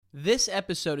This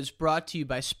episode is brought to you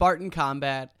by Spartan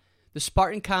Combat. The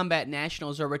Spartan Combat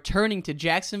Nationals are returning to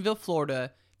Jacksonville,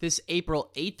 Florida this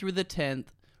April 8th through the 10th.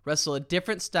 Wrestle a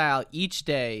different style each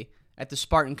day at the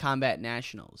Spartan Combat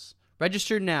Nationals.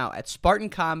 Register now at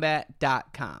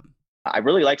SpartanCombat.com. I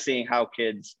really like seeing how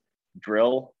kids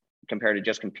drill compared to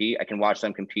just compete. I can watch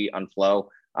them compete on flow,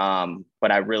 but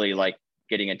I really like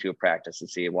getting into a practice to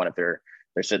see if they're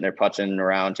sitting there putzing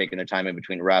around, taking their time in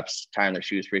between reps, tying their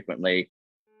shoes frequently.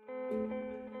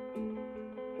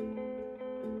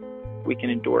 We can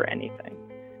endure anything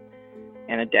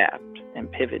and adapt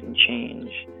and pivot and change.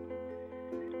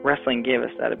 Wrestling gave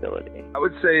us that ability. I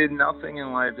would say nothing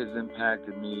in life has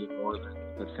impacted me more than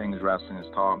the things wrestling has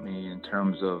taught me in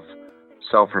terms of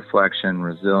self-reflection,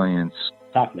 resilience.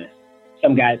 Toughness.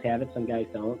 Some guys have it, some guys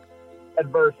don't.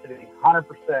 Adversity,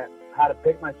 100%. How to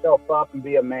pick myself up and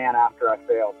be a man after I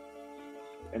failed.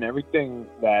 And everything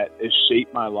that has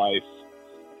shaped my life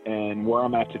and where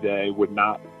I'm at today would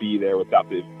not be there without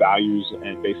the values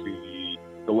and basically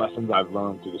the lessons I've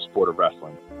learned through the sport of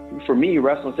wrestling. For me,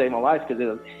 wrestling saved my life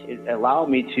because it allowed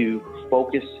me to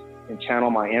focus and channel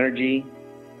my energy.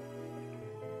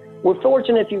 We're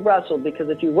fortunate if you wrestled, because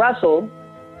if you wrestled,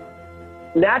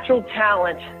 natural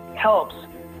talent helps,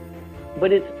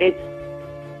 but it's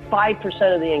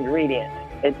 5% of the ingredient.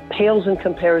 It pales in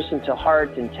comparison to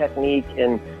heart and technique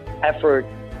and effort.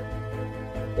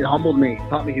 It humbled me,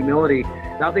 taught me humility.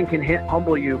 Nothing can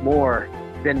humble you more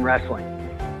than wrestling.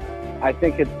 I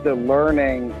think it's the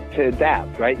learning to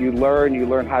adapt, right? You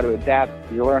learn how to adapt,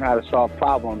 you learn how to solve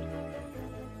problems.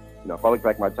 You know, if I look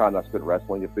back at my time I spent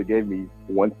wrestling, if it gave me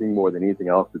one thing more than anything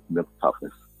else, it's mental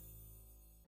toughness.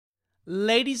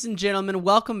 Ladies and gentlemen,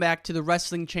 welcome back to the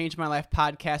Wrestling Changed My Life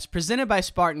podcast presented by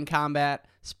Spartan Combat.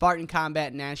 Spartan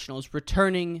Combat Nationals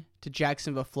returning to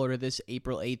Jacksonville, Florida this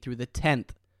April 8th through the 10th.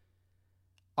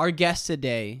 Our guest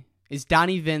today is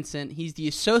Donnie Vincent. He's the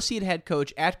associate head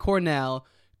coach at Cornell.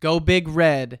 Go Big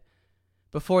Red.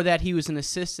 Before that, he was an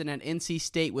assistant at NC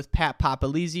State with Pat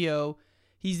Popolizio.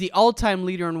 He's the all-time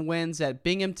leader in wins at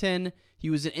Binghamton. He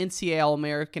was an NCAA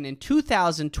All-American in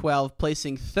 2012,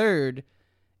 placing third,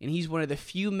 and he's one of the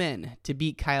few men to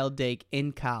beat Kyle Dake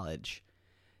in college.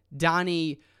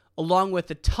 Donnie, along with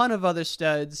a ton of other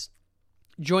studs,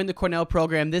 joined the Cornell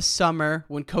program this summer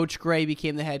when Coach Gray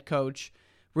became the head coach.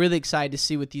 Really excited to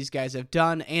see what these guys have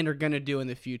done and are going to do in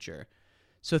the future.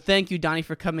 So thank you, Donnie,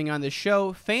 for coming on the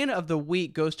show. Fan of the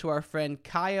week goes to our friend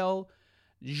Kyle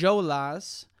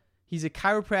Jolas. He's a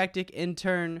chiropractic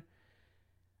intern,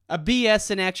 a BS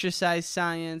in exercise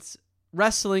science,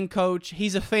 wrestling coach.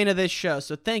 He's a fan of this show.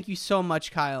 So thank you so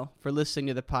much, Kyle, for listening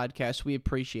to the podcast. We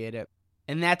appreciate it.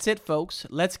 And that's it, folks.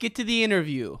 Let's get to the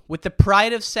interview with the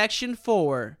pride of Section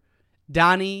 4,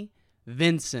 Donnie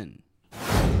Vincent.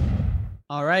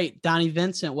 All right, Donnie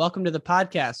Vincent, welcome to the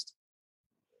podcast.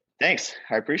 Thanks.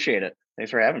 I appreciate it. Thanks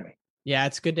for having me. Yeah,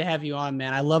 it's good to have you on,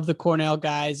 man. I love the Cornell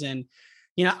guys. And,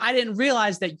 you know, I didn't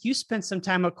realize that you spent some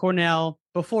time at Cornell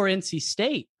before NC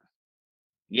State.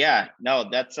 Yeah, no,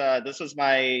 this was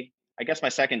my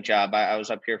second job. I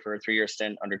was up here for a 3-year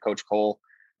stint under Coach Cole.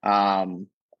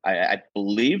 I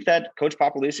believe that Coach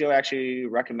Popolizio actually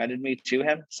recommended me to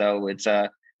him. So it's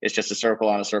just a circle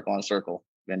on a circle on a circle.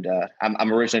 And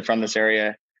I'm originally from this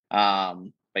area. But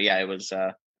yeah, it was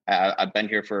I've been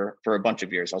here for a bunch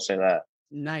of years. I'll say that.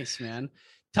 Nice, man.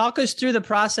 Talk us through the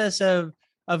process of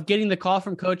getting the call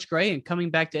from Coach Gray and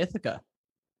coming back to Ithaca.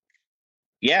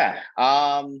 Yeah.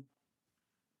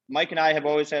 Mike and I have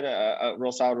always had a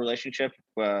real solid relationship.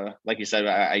 Like you said,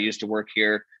 I used to work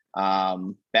here.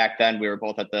 Back then we were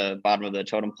both at the bottom of the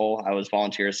totem pole. I was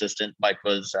volunteer assistant. Mike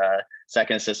was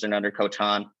second assistant under Coach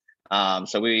Hahn.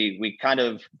 So we kind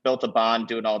of built a bond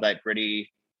doing all that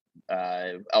gritty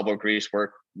elbow grease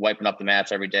work, wiping up the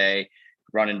mats every day,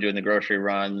 running, doing the grocery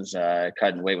runs,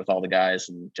 cutting weight with all the guys,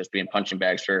 and just being punching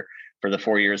bags for the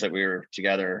 4 years that we were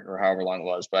together, or however long it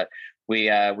was. But we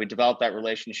developed that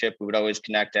relationship. We would always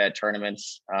connect at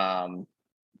tournaments.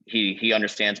 He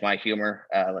understands my humor,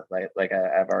 like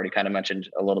I've already kind of mentioned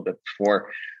a little bit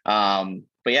before. But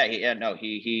yeah, he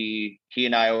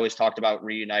and I always talked about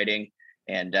reuniting.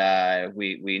 And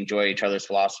we enjoy each other's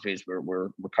philosophies. We're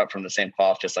cut from the same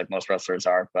cloth, just like most wrestlers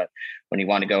are. But when you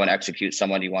want to go and execute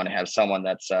someone, you want to have someone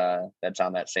that's on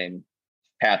that same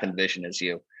path and vision as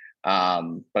you.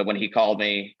 But when he called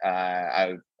me,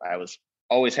 I was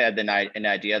always had an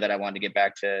idea that I wanted to get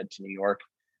back to New York.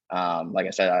 Like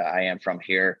I said, I am from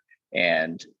here,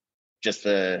 and just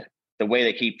the way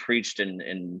that he preached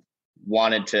and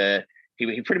wanted to.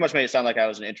 He pretty much made it sound like I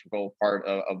was an integral part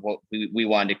of what we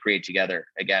wanted to create together.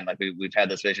 Again, like we've had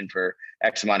this vision for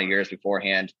X amount of years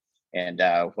beforehand. And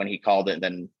when he called it and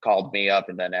then called me up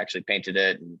and then actually painted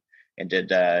it and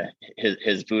did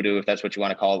his voodoo, if that's what you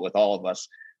want to call it, with all of us,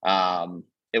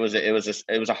 it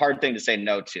was a hard thing to say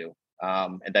no to.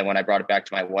 And then when I brought it back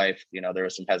to my wife, there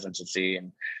was some hesitancy,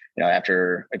 and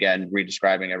after again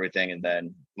redescribing everything, and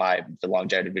then the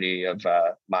longevity of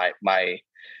my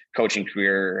coaching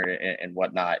career and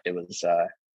whatnot, it was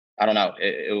I don't know,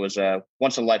 it was a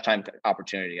once in a lifetime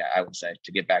opportunity, I would say,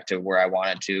 to get back to where I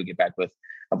wanted to get back with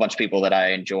a bunch of people that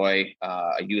I enjoy,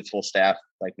 a youthful staff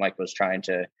like Mike was trying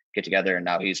to get together, and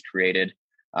now he's created.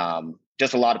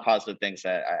 Just a lot of positive things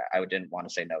that I didn't want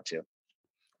to say no to.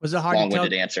 Was it hard?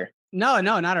 Long-winded answer. No,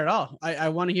 not at all. I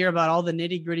want to hear about all the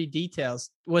nitty-gritty details.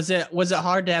 Was it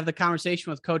hard to have the conversation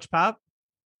with Coach Pop?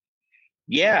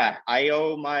 Yeah, I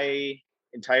owe my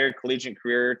entire collegiate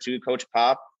career to Coach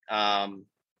Pop.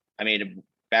 I mean,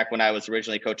 back when I was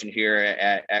originally coaching here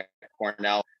at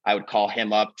Cornell, I would call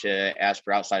him up to ask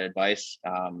for outside advice.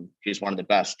 He's one of the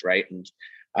best, right? And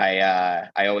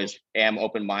I always am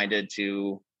open-minded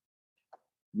to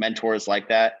mentors like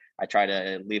that. I try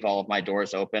to leave all of my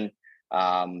doors open.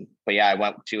 But yeah, I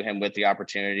went to him with the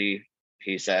opportunity.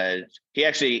 He said, he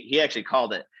actually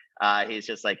called it. He's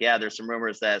just like, yeah, there's some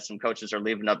rumors that some coaches are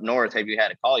leaving up north. Have you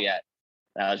had a call yet?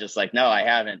 And I was just like, no, I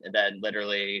haven't. And then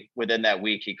literally within that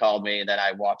week, he called me, and then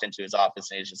I walked into his office,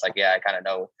 and he's just like, yeah, I kind of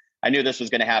know. I knew this was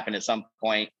going to happen at some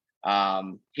point.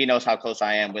 He knows how close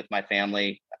I am with my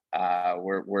family.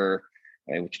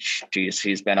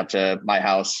 He's been up to my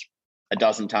house a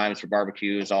dozen times for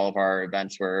barbecues. All of our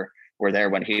events were there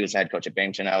when he was head coach at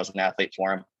Binghamton. I was an athlete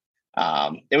for him.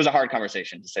 It was a hard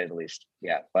conversation, to say the least.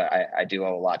 Yeah, but I do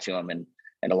owe a lot to him, and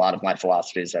a lot of my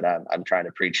philosophies that I'm trying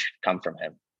to preach come from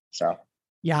him. So.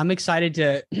 Yeah, I'm excited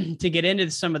to get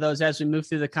into some of those as we move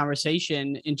through the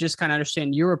conversation and just kind of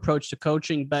understand your approach to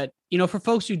coaching. But, for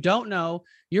folks who don't know,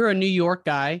 you're a New York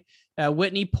guy,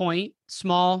 Whitney Point,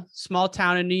 small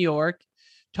town in New York.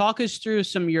 Talk us through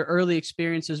some of your early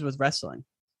experiences with wrestling.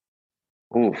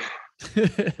 Oof.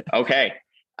 Okay.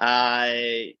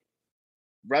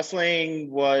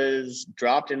 Wrestling was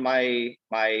dropped in my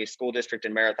school district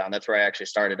in Marathon. That's where I actually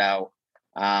started out.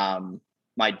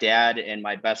 My dad and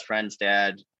my best friend's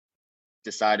dad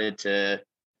decided to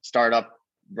start up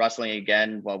wrestling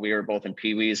again while we were both in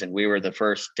Pee-wees, and we were the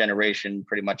first generation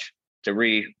pretty much to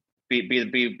be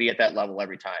at that level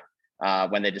every time.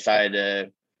 When they decided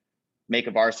to make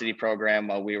a varsity program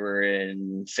while we were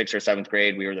in 6th or 7th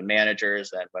grade, we were the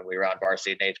managers. Then when we were on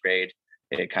varsity in 8th grade,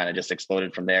 it kind of just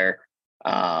exploded from there.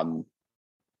 I've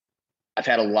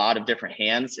had a lot of different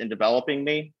hands in developing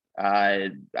me.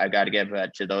 I got to give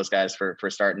to those guys for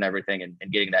starting everything and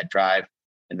getting that drive.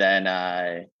 And then,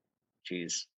 I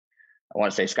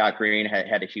want to say Scott Green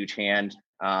had a huge hand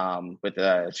with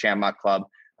the Shamrock Club.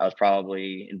 I was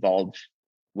probably involved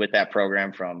with that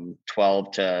program from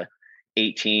 12 to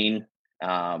 18.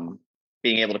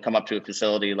 Being able to come up to a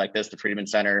facility like this, the Friedman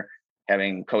Center,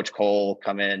 having Coach Cole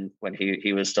come in when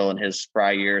he was still in his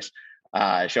spry years,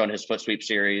 showing his foot sweep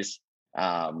series.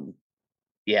 I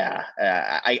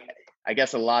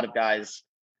guess a lot of guys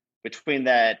between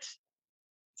that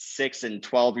 6 and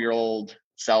 12-year-old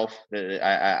self,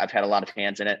 I've had a lot of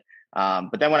hands in it.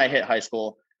 But then when I hit high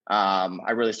school,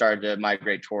 I really started to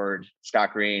migrate toward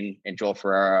Scott Green and Joel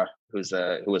Ferreira, who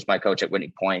was my coach at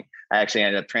Whitney Point. I actually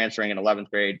ended up transferring in 11th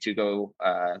grade to go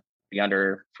be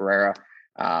under Ferreira.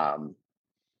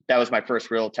 That was my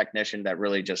first real technician that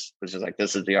really just was just like,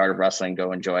 this is the art of wrestling,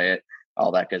 go enjoy it,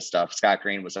 all that good stuff. Scott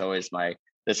Green was always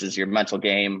this is your mental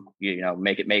game,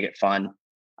 make it fun.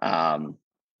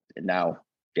 Now,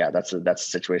 yeah, that's the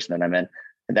situation that I'm in.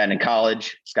 And then in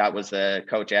college, Scott was the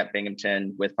coach at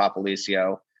Binghamton with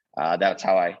Papalicio. That's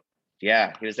how he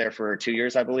was there for 2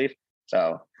 years, I believe.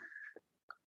 So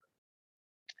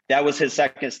that was his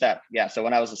second step. Yeah. So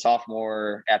when I was a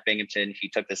sophomore at Binghamton, he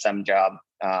took the SEM job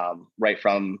right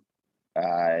from,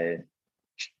 not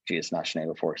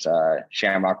Shenango Force,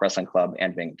 Shamrock Wrestling Club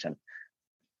and Binghamton.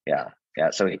 Yeah.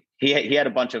 Yeah. So he had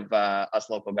a bunch of us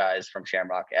local guys from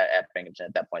Shamrock at Binghamton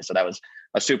at that point. So that was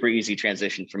a super easy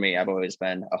transition for me. I've always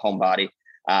been a homebody.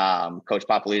 Coach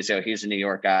Papalizio, he's a New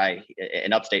York guy,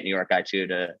 an upstate New York guy too,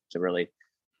 to really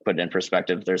put it in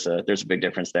perspective. There's a big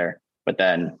difference there. But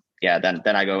then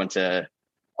I go into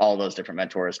all those different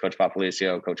mentors, Coach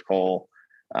Papalizio, Coach Cole,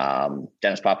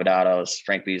 Dennis Papadatos,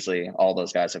 Frank Beasley, all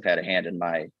those guys have had a hand in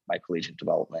my collegiate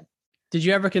development. Did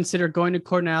you ever consider going to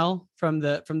Cornell from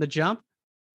the jump?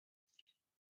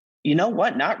 You know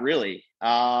what? Not really.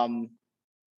 I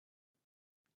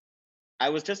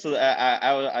was just,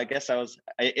 I guess I was,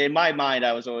 in my mind,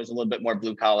 I was always a little bit more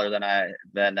blue collar than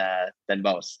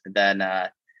most. Then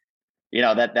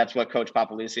that's what Coach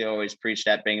Papalicio always preached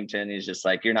at Binghamton. He's just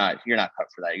like, you're not cut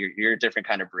for that. You're a different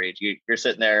kind of breed. You're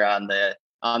sitting there on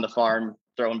the farm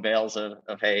throwing bales of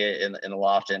hay in the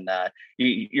loft, and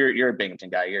you're a Binghamton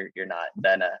guy. You're not.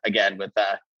 Then again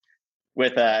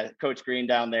with Coach Green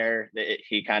down there,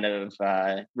 he kind of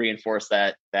reinforced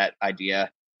that idea.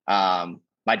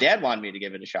 My dad wanted me to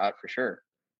give it a shot for sure,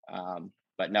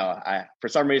 but no, for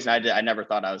some reason I never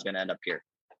thought I was going to end up here.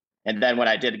 And then when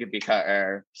I did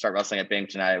start wrestling at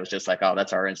Binghamton, I was just like, oh,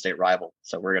 that's our in-state rival.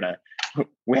 So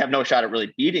we have no shot at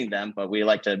really beating them, but we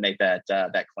like to make that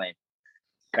claim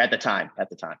at the time.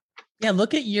 Yeah.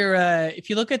 Look at your, if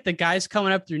you look at the guys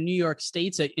coming up through New York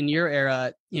States in your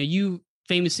era, you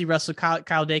famously wrestled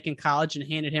Kyle Dake in college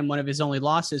and handed him one of his only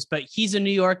losses, but he's a New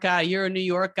York guy. You're a New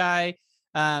York guy.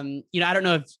 I don't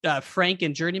know if Frank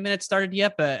and Journeyman had started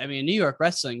yet, but I mean, New York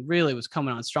wrestling really was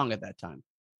coming on strong at that time.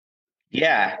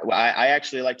 Yeah, well, I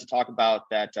actually like to talk about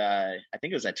that. I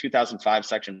think it was that 2005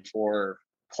 Section 4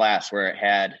 class where it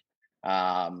had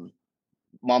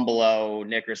Mumbolo,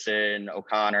 Nickerson,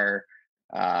 O'Connor,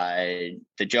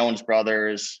 the Jones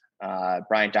brothers.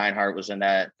 Brian Deinhardt was in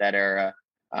that era.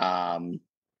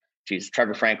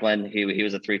 Trevor Franklin, he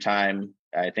was a 3-time,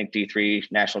 I think, D3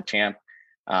 national champ.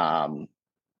 The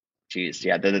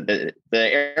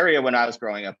area when I was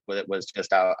growing up with it was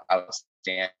just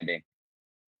outstanding.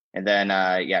 And then,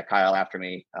 Kyle after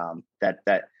me,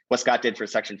 that what Scott did for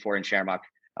Section 4 in Shamrock,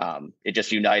 it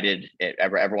just united it.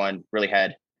 Everyone really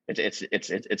had,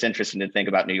 it's interesting to think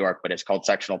about New York, but it's called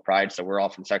sectional pride. So we're all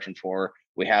from Section 4.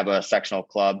 We have a sectional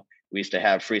club. We used to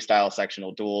have freestyle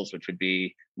sectional duels, which would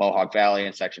be Mohawk Valley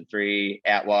in Section 3.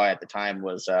 Atwa at the time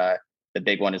was the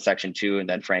big one in Section 2. And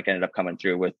then Frank ended up coming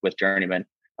through with Journeyman.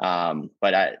 That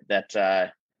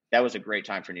was a great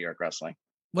time for New York wrestling.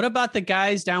 What about the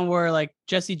guys down where like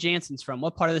Jesse Jansen's from?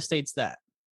 What part of the state's that?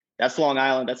 That's Long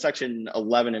Island. That's Section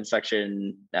 11 and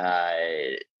Section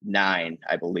 9,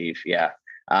 I believe. Yeah.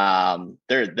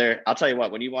 They're I'll tell you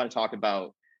what, when you want to talk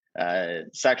about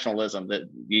sectionalism, that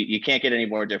you can't get any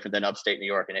more different than upstate New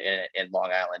York and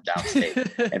Long Island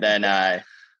downstate. And then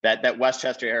that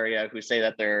Westchester area, who say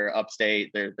that they're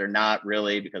upstate, they're not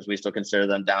really, because we still consider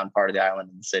them down part of the island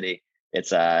in the city. It's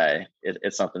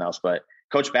something else. But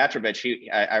Coach Batrovich,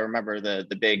 I remember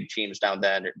the big teams down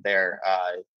there.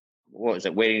 What was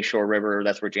it? Wading Shore River.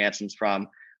 That's where Jansen's from.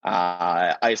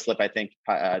 Islip, I think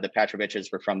the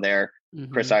Patroviches were from there.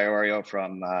 Mm-hmm. Chris Iorio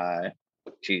from, I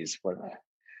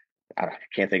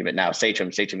can't think of it now.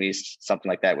 Sachem East, something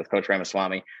like that, with Coach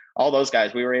Ramaswamy. All those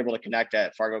guys, we were able to connect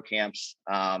at Fargo camps,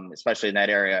 especially in that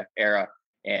era.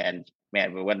 And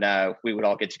man, when we would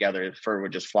all get together, the fur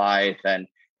would just fly. Then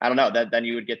I don't know. Then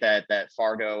you would get that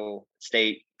Fargo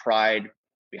state pride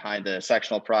behind the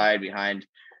sectional pride behind.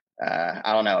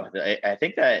 I don't know. I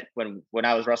think that when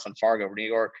I was wrestling Fargo, New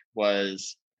York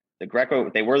was the Greco.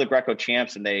 They were the Greco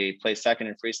champs, and they placed second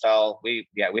in freestyle. We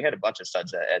had a bunch of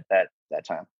studs at that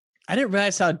time. I didn't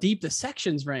realize how deep the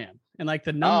sections ran and like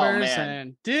the numbers.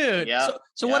 And dude. Yeah.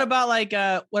 So what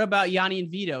about Yanni and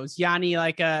Vito? Is Yanni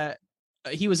like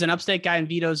he was an upstate guy and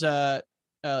Vito's a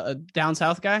down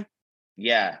south guy?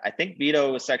 Yeah, I think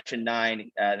Vito was Section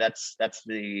 9. That's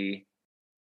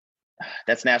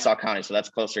Nassau County, so that's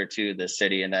closer to the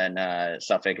city, and then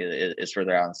Suffolk is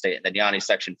further out in the state. And then Yanni's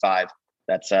Section 5.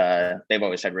 That's they've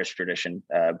always had rich tradition,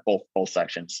 both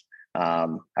sections. I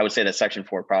would say that Section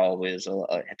 4 probably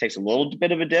it takes a little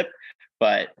bit of a dip,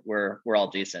 but we're all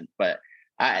decent. But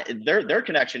their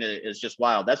connection is just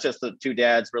wild. That's just the two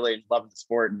dads really loving the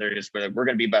sport, and we're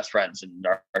going to be best friends, and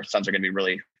our sons are going to be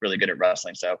really, really good at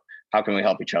wrestling. So how can we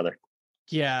help each other?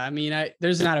 Yeah, I mean,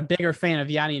 there's not a bigger fan of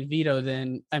Yanni and Vito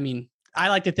than, I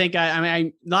like to think,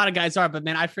 a lot of guys are, but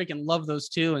man, I freaking love those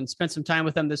two and spent some time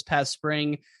with them this past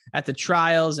spring at the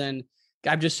trials. And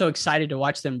I'm just so excited to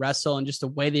watch them wrestle, and just the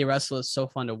way they wrestle is so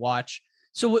fun to watch.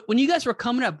 So when you guys were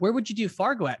coming up, where would you do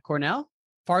Fargo at? Cornell?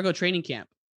 Fargo training camp?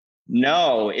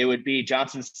 No, it would be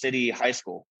Johnson City High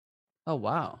School. Oh,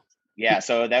 wow. Yeah.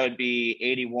 So that would be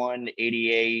 81,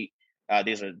 88.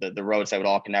 These are the roads that would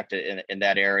all connect in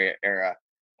that era.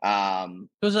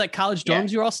 Those are like college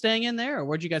dorms you were all staying in there, or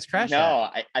where'd you guys crash? No,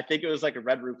 I think it was like a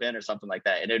Red Roof Inn or something like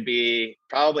that. And it'd be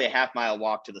probably a half-mile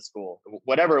walk to the school.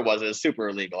 Whatever it was super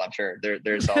illegal. I'm sure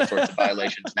there's all sorts of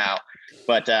violations now.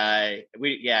 But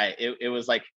it was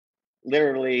like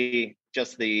literally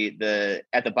just the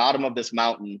at the bottom of this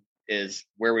mountain is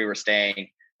where we were staying,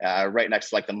 right next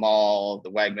to like the mall,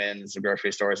 the Wegmans, the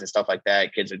grocery stores and stuff like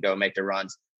that. Kids would go make their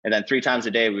runs. And then 3 times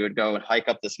a day, we would go and hike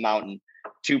up this mountain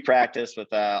to practice with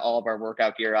all of our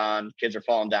workout gear on. Kids are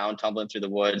falling down, tumbling through the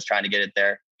woods, trying to get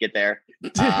there.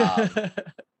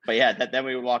 but yeah, then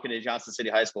we would walk into Johnson City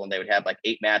High School and they would have like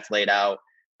 8 mats laid out,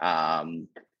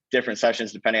 different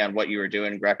sessions depending on what you were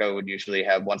doing. Greco would usually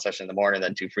have 1 session in the morning,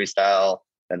 then 2 freestyle,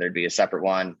 then there'd be a separate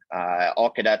one. All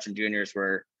cadets and juniors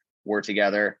were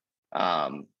together.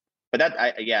 But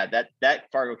that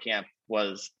Fargo camp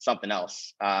was something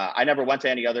else. I never went to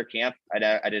any other camp.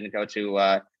 I didn't go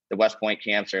to the West Point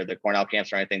camps or the Cornell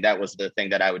camps or anything. That was the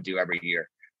thing that I would do every year.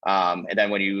 And then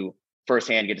when you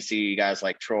firsthand get to see guys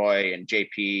like Troy and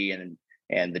JP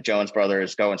and the Jones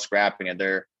brothers going scrapping, and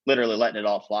they're literally letting it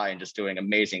all fly and just doing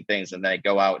amazing things, and then they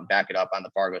go out and back it up on the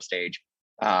Fargo stage.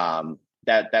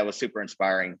 That was super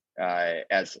inspiring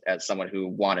as someone who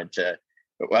wanted to,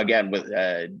 again, with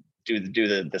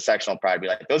do the sectional pride, be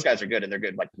like, those guys are good, and they're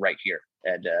good like right here.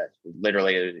 And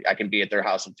literally, I can be at their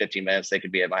house in 15 minutes. They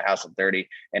could be at my house in 30,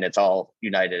 and it's all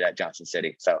united at Johnson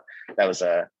City. So that was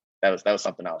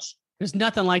something else. There's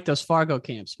nothing like those Fargo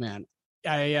camps, man.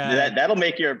 That'll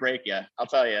make you or break you. I'll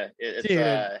tell you.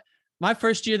 My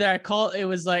first year there, it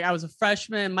was like I was a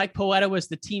freshman. Mike Poeta was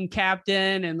the team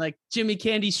captain, and like Jimmy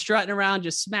Candy strutting around,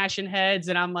 just smashing heads.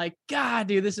 And I'm like, God,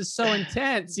 dude, this is so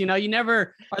intense. You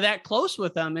never are that close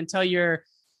with them until you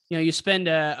spend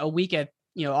a week at,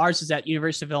 ours is at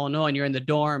University of Illinois, and you're in the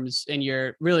dorms and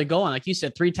you're really going, like you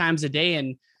said, 3 times a day.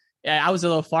 And I was a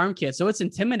little farm kid, so it's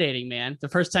intimidating, man, the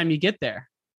first time you get there.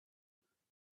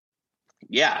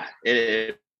 Yeah,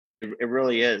 it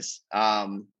really is.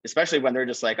 Especially when they're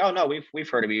just like, oh no, we've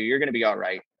heard of you. You're going to be all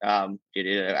right. That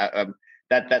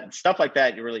stuff like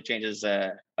that, it really changes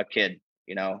a kid,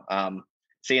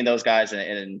 seeing those guys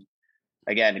and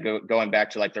again, going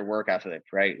back to like their work ethic,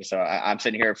 right? So I'm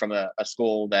sitting here from a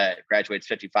school that graduates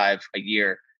 55 a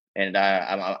year, and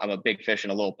I'm a big fish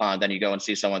in a little pond. Then you go and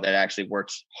see someone that actually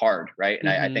works hard, right? And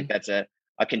I think that's a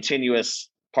continuous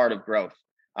part of growth.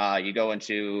 You go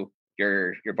into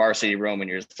your varsity room and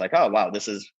you're just like, oh wow, this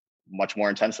is much more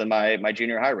intense than my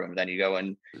junior high room. Then you go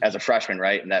in as a freshman,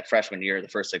 right? And that freshman year, the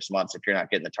first 6 months, if you're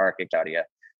not getting the tar kicked out of you,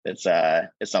 it's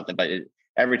something. But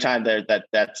every time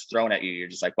that's thrown at you, you're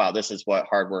just like, wow, this is what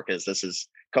hard work is. This is,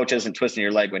 coach isn't twisting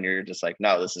your leg when you're just like,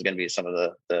 no, this is going to be some of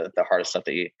the hardest stuff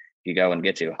that you go and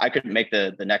get to. I couldn't make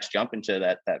the next jump into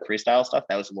that freestyle stuff.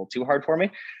 That was a little too hard for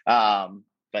me.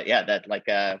 But yeah, that like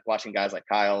watching guys like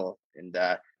Kyle and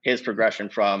his progression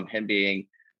from him being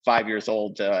 5 years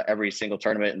old to every single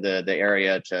tournament in the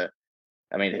area to,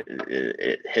 I mean,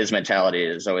 his mentality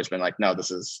has always been like, no,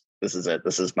 this is it.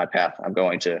 This is my path. I'm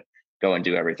going to go and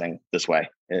do everything this way.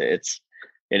 It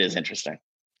is interesting.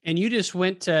 And you just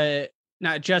went to,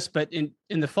 not just, but in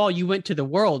the fall, you went to the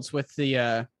Worlds with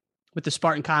the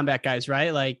Spartan Combat guys,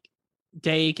 right? Like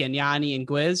Dake and Yanni and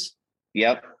Gwiz.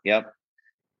 Yep.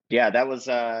 Yeah, that was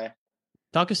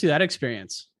talk us through that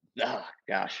experience. Oh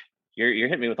gosh, you're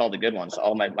hitting me with all the good ones,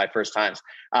 all my first times.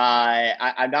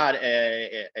 I'm not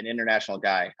an international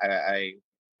guy. I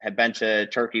had been to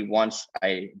Turkey once.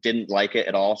 I didn't like it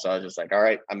at all, so I was just like, all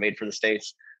right, I'm made for the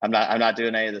States. I'm not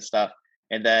doing any of this stuff.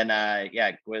 And then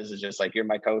Gwiz is just like, you're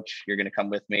my coach, you're gonna come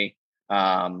with me,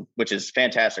 which is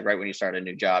fantastic right when you start a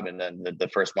new job. And then the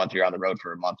first month you're on the road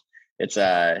for a month. It's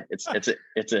a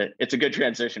good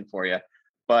transition for you.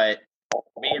 But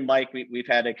me and Mike, we've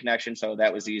had a connection, so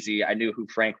that was easy. I knew who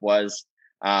Frank was.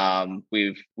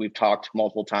 We've talked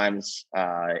multiple times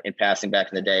in passing back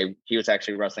in the day. He was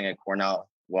actually wrestling at Cornell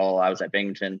while I was at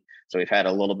Binghamton, so we've had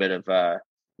a little bit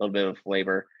of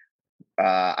flavor.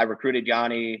 I recruited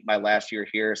Yanni my last year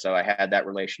here, so I had that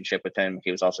relationship with him.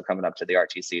 He was also coming up to the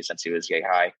RTC since he was yay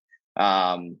high.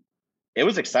 It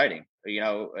was exciting,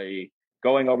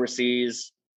 going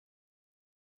overseas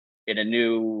in a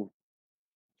new,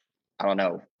 I don't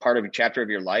know, part of a chapter of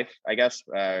your life, I guess,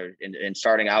 and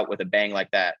starting out with a bang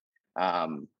like that.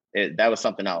 That was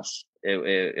something else.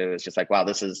 It was just like, wow,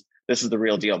 this is the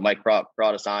real deal. Mike brought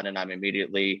us on, and I'm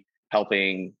immediately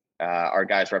helping our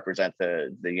guys represent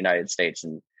the United States.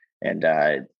 And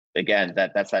again,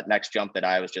 that's that next jump that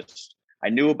I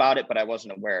knew about it, but I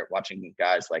wasn't aware. Watching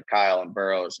guys like Kyle and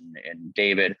Burroughs and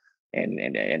David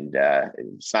and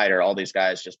Snyder, all these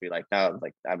guys just be like, no,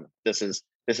 like this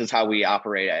is how we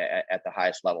operate at the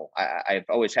highest level. I've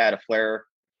always had a flair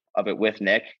of it with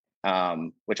Nick,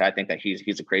 which I think that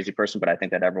he's a crazy person, but I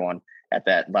think that everyone at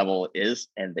that level is,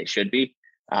 and they should be.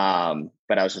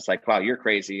 But I was just like, wow, you're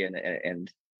crazy.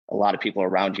 And a lot of people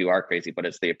around you are crazy, but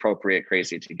it's the appropriate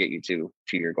crazy to get you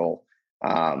to your goal.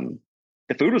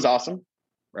 The food was awesome,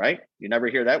 right? You never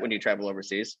hear that when you travel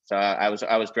overseas. So I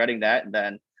was dreading that. And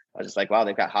then I was just like, wow,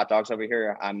 they've got hot dogs over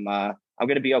here. I'm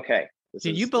going to be okay.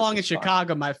 Dude, you belong in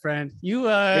Chicago, my friend. You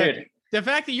dude, The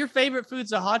fact that your favorite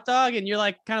food's a hot dog and you're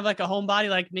like kind of like a homebody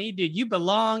like me, dude, you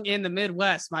belong in the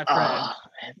Midwest, my friend.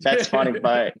 That's funny,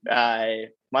 but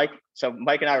Mike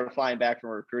and I were flying back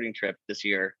from a recruiting trip this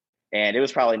year, and it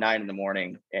was probably 9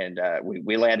 a.m. and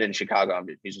we landed in Chicago.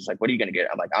 He's just like, "What are you going to get?"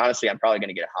 I'm like, "Honestly, I'm probably going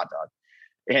to get a hot dog."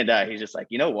 And he's just like,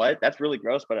 "You know what? That's really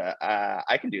gross, but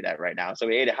I can do that right now." So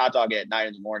we ate a hot dog at 9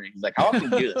 a.m. He's like, "How often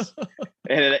do you do this?"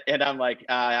 and I'm like,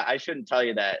 "I shouldn't tell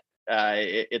you that.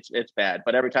 It's bad,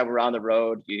 but every time we're on the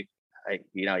road, you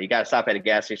got to stop at a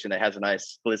gas station that has a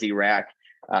nice glizzy rack.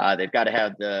 They've got to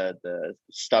have the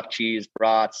stuffed cheese,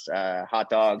 brats, hot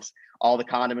dogs, all the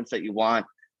condiments that you want.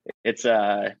 It's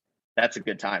that's a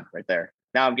good time right there.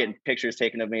 Now I'm getting pictures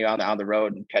taken of me on the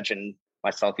road and catching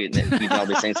myself eating all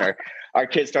these things. Our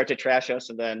kids start to trash us,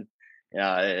 and then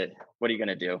what are you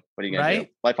gonna do? What are you gonna do?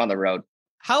 Life on the road.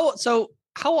 How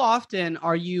often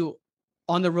are you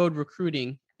on the road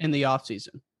recruiting in the off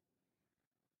season?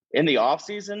 In the off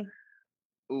season,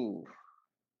 ooh,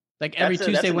 like every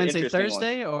Tuesday, Wednesday,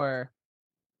 Thursday, or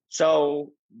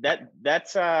so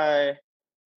that's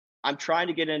I'm trying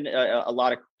to get in a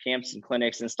lot of camps and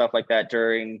clinics and stuff like that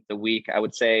during the week. I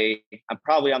would say I'm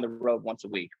probably on the road once a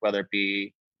week, whether it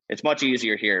be, it's much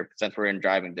easier here since we're in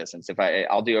driving distance.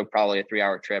 I'll do probably a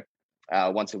 3-hour trip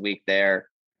once a week there.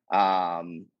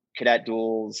 Cadet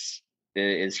duels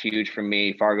is huge for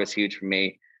me. Fargo's huge for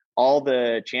me. All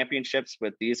the championships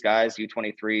with these guys,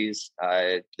 U23s,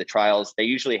 the trials, they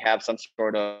usually have some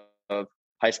sort of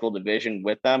high school division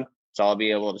with them. So I'll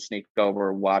be able to sneak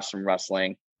over, watch some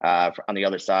wrestling on the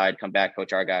other side, come back,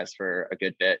 coach our guys for a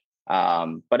good bit.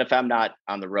 But if I'm not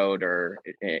on the road or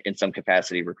in some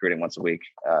capacity recruiting once a week,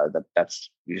 that's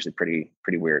usually pretty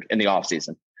weird in the off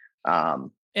season.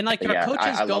 And like,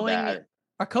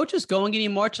 are coaches going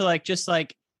anymore to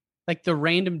like the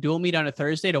random dual meet on a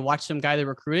Thursday to watch some guy they're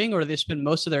recruiting, or do they spend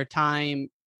most of their time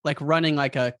like running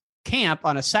like a camp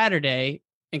on a Saturday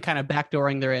and kind of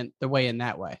backdooring their way in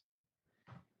that way?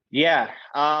 Yeah.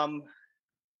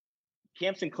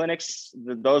 Camps and clinics,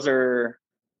 those are,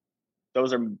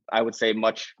 I would say,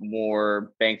 much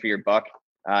more bang for your buck.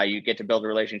 You get to build a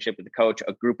relationship with the coach,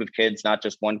 a group of kids, not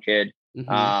just one kid.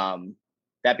 Mm-hmm.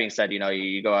 That being said,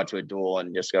 you go out to a duel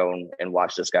and just go and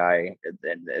watch this guy, and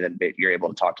then you're able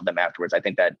to talk to them afterwards. I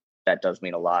think that does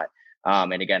mean a lot.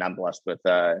 And again, I'm blessed with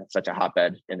such a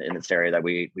hotbed in this area that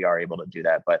we are able to do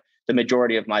that. But the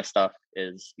majority of my stuff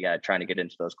is trying to get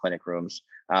into those clinic rooms.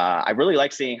 I really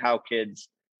like seeing how kids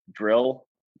drill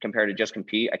compared to just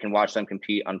compete. I can watch them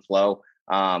compete on flow,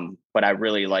 but I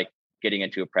really like getting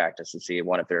into a practice and see if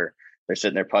they're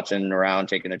sitting there putzing around,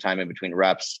 taking their time in between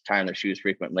reps, tying their shoes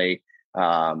frequently.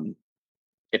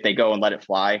 If they go and let it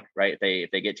fly, right?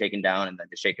 If they get taken down and then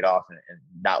just shake it off and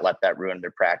not let that ruin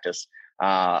their practice.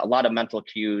 A lot of mental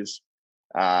cues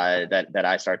that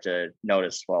I start to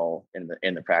notice while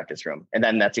in the practice room, and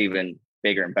then that's even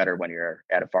bigger and better when you're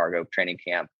at a Fargo training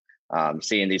camp,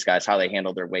 seeing these guys, how they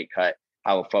handle their weight cut,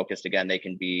 how focused again they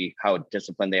can be, how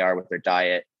disciplined they are with their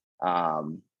diet.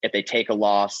 If they take a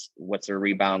loss, what's their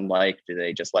rebound like? Do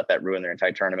they just let that ruin their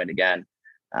entire tournament again?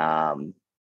 And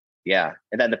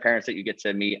then the parents that you get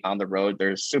to meet on the road,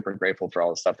 they're super grateful for all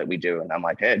the stuff that we do. And I'm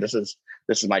like, hey, this is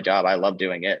my job. I love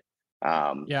doing it.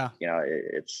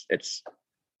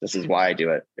 This is why I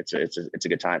do it. It's a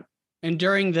good time. And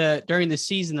during the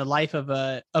season, the life of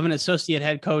an associate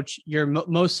head coach, you're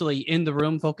mostly in the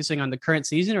room focusing on the current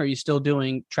season, or are you still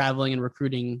doing traveling and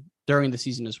recruiting during the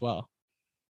season as well?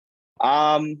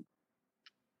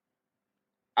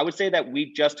 I would say that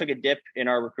we just took a dip in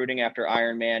our recruiting after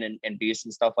Ironman and Beast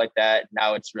and stuff like that.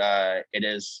 Now it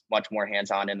is much more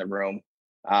hands-on in the room.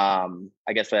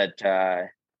 I guess that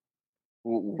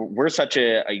we're such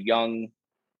a young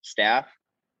staff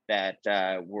that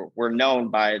we're known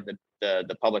by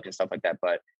the public and stuff like that.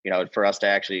 But for us to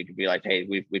actually be like, hey,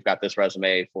 we've got this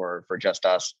resume for just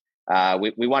us.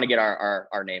 We want to get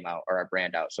our name out or our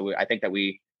brand out. So I think that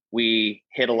we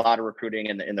hit a lot of recruiting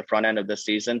in the front end of this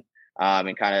season.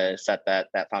 And kind of set that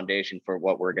foundation for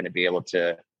what we're going to be able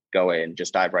to go in and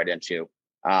just dive right into.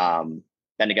 Then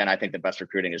again, I think the best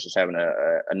recruiting is just having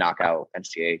a knockout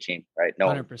NCAA team, right?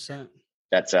 100%.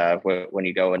 That's when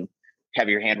you go and have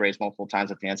your hand raised multiple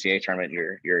times at the NCAA tournament,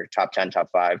 you're top 10, top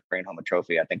 5, bring home a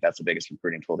trophy. I think that's the biggest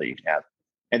recruiting tool that you can have.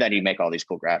 And then you make all these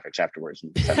cool graphics afterwards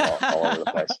and send them all over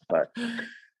the place. But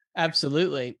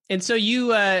absolutely. And so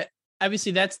you,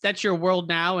 obviously that's your world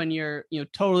now, and you're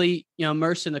totally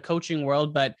immersed in the coaching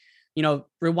world. But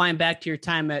rewind back to your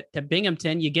time at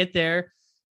Binghamton. You get there,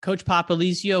 Coach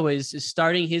Popolizio is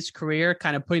starting his career,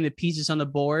 kind of putting the pieces on the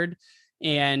board,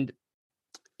 and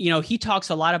he talks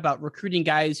a lot about recruiting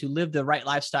guys who live the right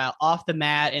lifestyle off the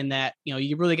mat, and that,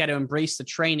 you really got to embrace the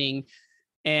training.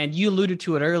 And you alluded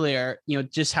to it earlier,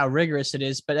 just how rigorous it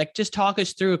is, but like, just talk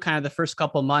us through kind of the first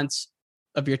couple of months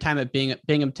of your time at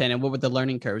Binghamton, and what were the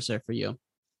learning curves there for you?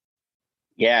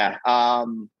 Yeah.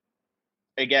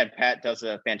 Again, Pat does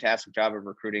a fantastic job of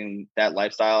recruiting that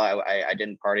lifestyle. I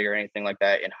didn't party or anything like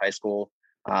that in high school.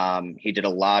 He did a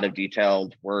lot of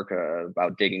detailed work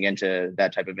about digging into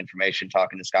that type of information,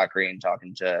 talking to Scott Green,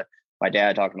 talking to my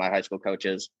dad, talking to my high school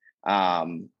coaches.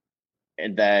 And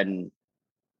then,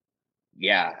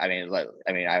 yeah,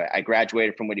 I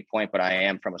graduated from Whitty Point, but I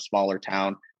am from a smaller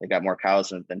town. They got more cows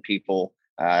than people.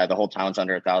 The whole town's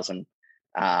under 1,000.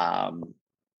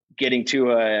 Getting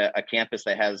to a campus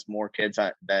that has more kids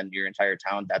than your entire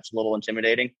town, that's a little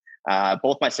intimidating.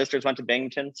 Both my sisters went to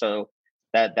Binghamton, so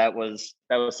that was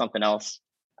something else.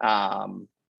 It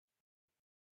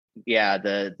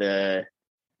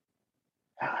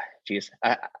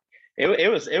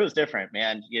was different,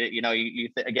 man.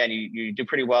 You do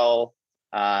pretty well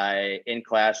in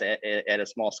class at a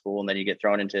small school, and then you get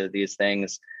thrown into these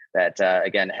things that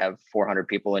again have 400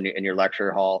 people in your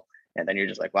lecture hall. And then you're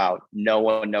just like, wow, no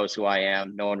one knows who I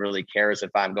am. No one really cares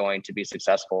if I'm going to be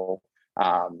successful.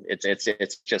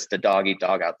 It's just a dog eat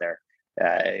dog out there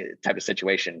type of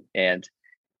situation. And,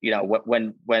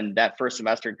 when that first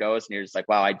semester goes and you're just like,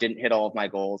 wow, I didn't hit all of my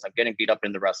goals. I'm getting beat up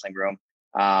in the wrestling room.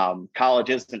 College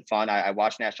isn't fun. I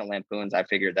watched National Lampoons. I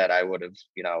figured that I would have,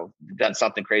 done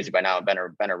something crazy by now and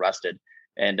been arrested.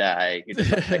 And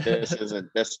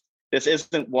this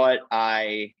isn't what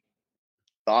I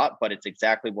thought, but it's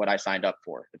exactly what I signed up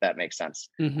for, if that makes sense.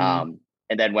 Mm-hmm.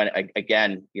 And then when,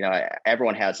 again,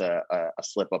 everyone has a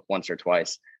slip up once or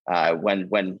twice. When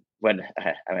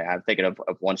I'm thinking of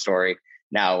one story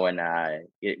now, when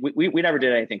we never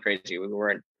did anything crazy. We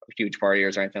weren't huge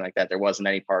partiers or anything like that. There wasn't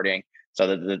any partying.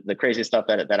 So the crazy stuff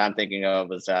that I'm thinking of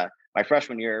was my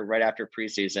freshman year, right after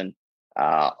preseason,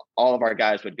 all of our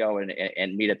guys would go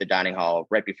and meet at the dining hall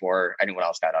right before anyone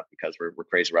else got up, because we're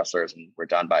crazy wrestlers and we're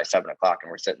done by 7 o'clock,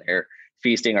 and we're sitting here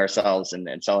feasting ourselves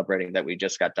and celebrating that we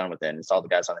just got done with it. And it's all the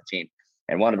guys on the team.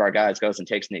 And one of our guys goes and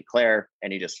takes an eclair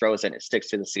and he just throws it and it sticks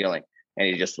to the ceiling. And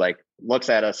he just like looks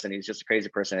at us, and he's just a crazy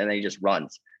person. And then he just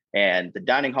runs. And the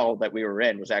dining hall that we were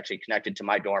in was actually connected to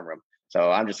my dorm room.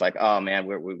 So I'm just like, oh man,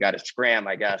 we've got to scram,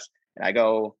 I guess. And I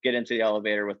go get into the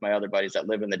elevator with my other buddies that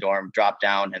live in the dorm, drop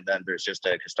down, and then there's just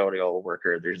a custodial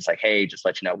worker. They're just like, hey, just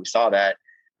let you know, we saw that.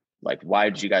 Like, why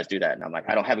did you guys do that? And I'm like,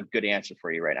 I don't have a good answer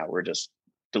for you right now. We're just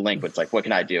delinquents. Like, what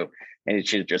can I do? And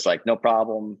she's just like, no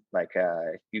problem. Like,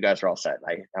 you guys are all set.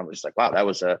 I was just like, wow, that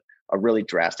was a really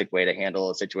drastic way to handle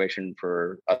a situation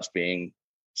for us being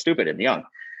stupid and young.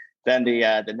 Then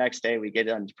the next day we get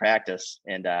into practice,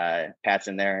 and Pat's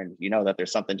in there, and that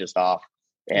there's something just off.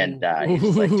 And he's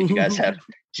just like, did you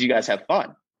guys have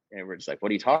fun? And we're just like,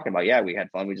 what are you talking about? Yeah, we had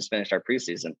fun. We just finished our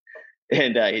preseason.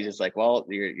 And he's just like, well,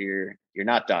 you're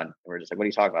not done. And we're just like, what are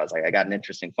you talking about? I was like, I got an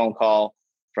interesting phone call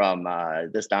from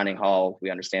this dining hall.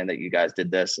 We understand that you guys did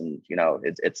this, and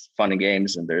it's fun and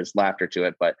games and there's laughter to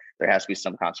it, but there has to be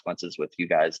some consequences with you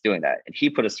guys doing that. And he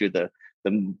put us through the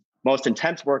most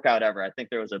intense workout ever. I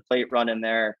think there was a plate run in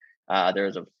there. There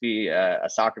was a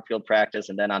soccer field practice,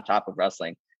 and then on top of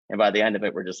wrestling. And by the end of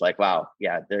it, we're just like, wow,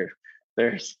 yeah,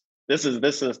 this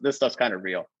stuff's kind of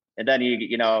real. And then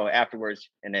afterwards,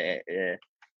 and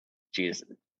geez,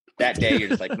 that day you're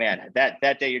just like, man,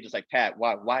 that day you're just like, Pat,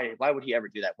 why would he ever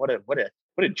do that? What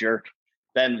a jerk.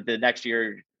 Then the next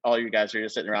year, all you guys are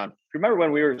just sitting around. Remember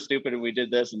when we were stupid and we did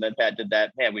this, and then Pat did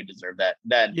that? Man, we deserve that.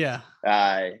 Then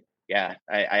I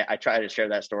try to share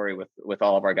that story with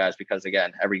all of our guys, because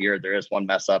again, every year there is one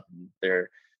mess up. And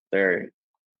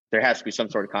there has to be some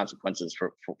sort of consequences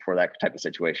for that type of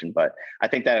situation. But I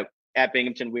think that at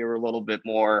Binghamton, we were a little bit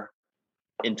more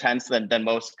intense than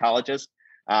most colleges.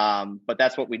 But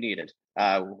that's what we needed.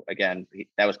 Again,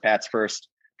 that was Pat's first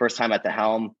time at the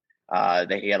helm.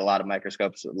 He had a lot of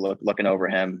microscopes looking over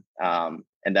him. And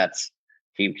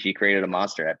he created a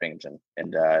monster at Binghamton.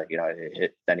 And,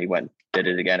 then he went, did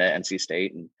it again at NC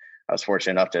State. And I was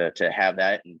fortunate enough to have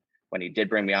that. And when he did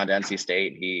bring me on to NC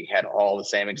State, he had all the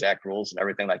same exact rules and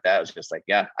everything like that. It was just like,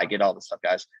 yeah, I get all this stuff,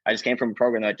 guys. I just came from a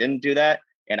program that didn't do that,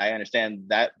 and I understand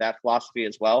that philosophy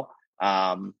as well.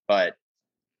 But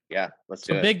yeah, let's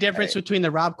do it. A big difference between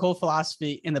the Rob Cole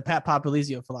philosophy and the Pat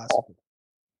Popolizio philosophy.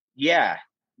 Yeah,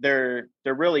 there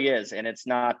really is, and it's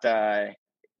not. They're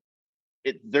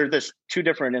just two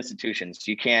different institutions.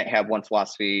 You can't have one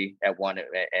philosophy at one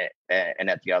and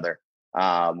at the other.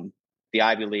 The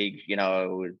Ivy League,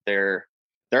 they're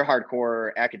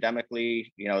hardcore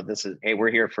academically. This is, hey,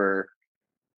 we're here for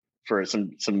for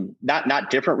some not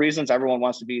different reasons. Everyone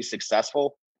wants to be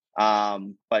successful,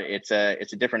 but it's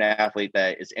a different athlete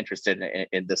that is interested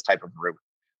in this type of group,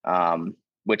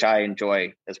 which I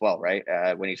enjoy as well. Right?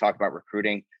 When you talk about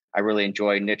recruiting, I really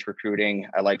enjoy niche recruiting.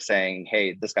 I like saying,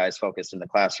 hey, this guy's focused in the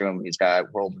classroom. He's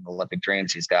got world and Olympic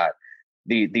dreams. He's got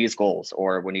these goals.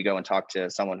 Or when you go and talk to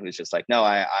someone who's just like, no,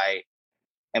 I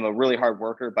am a really hard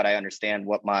worker, but I understand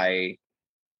what my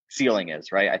ceiling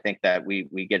is, right? I think that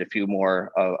we get a few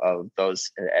more of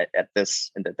those at this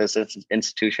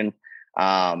institution.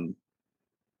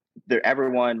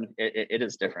 Everyone, it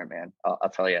is different, man. I'll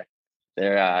tell you.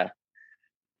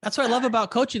 That's what I love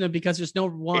about coaching them, because there's no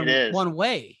one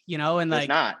way, you know, and like,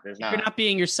 there's if you're not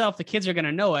being yourself, the kids are going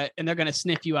to know it and they're going to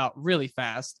sniff you out really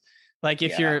fast. Like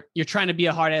if you're trying to be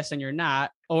a hard ass and you're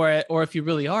not, or if you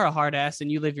really are a hard ass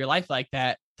and you live your life like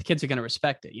that, the kids are going to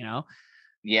respect it, you know?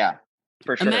 Yeah,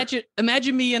 for sure.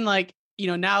 Imagine me and like, you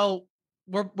know, now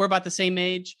we're about the same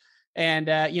age, and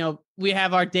you know, we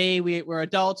have our day, we're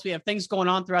adults, we have things going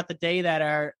on throughout the day that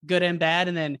are good and bad.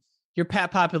 And then you're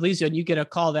Pat Popolizio and you get a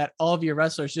call that all of your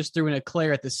wrestlers just threw an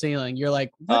eclair at the ceiling. You're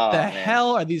like, what the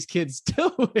hell are these kids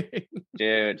doing?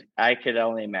 Dude, I could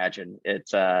only imagine.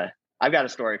 It's I've got a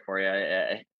story for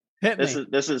you. This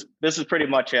is pretty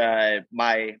much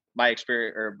my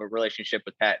experience or relationship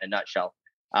with Pat in a nutshell.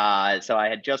 So I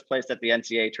had just placed at the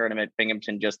NCAA tournament.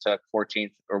 Binghamton just took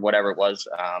 14th or whatever it was.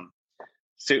 A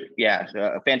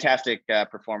fantastic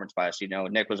performance by us. You know,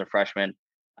 Nick was a freshman.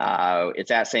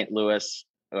 It's at St. Louis.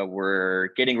 We're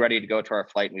getting ready to go to our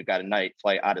flight, and we've got a night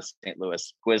flight out of St.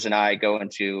 Louis. Gwiz and I go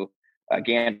into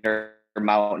Gander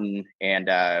Mountain, and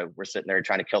we're sitting there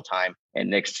trying to kill time. And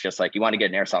Nick's just like, "You want to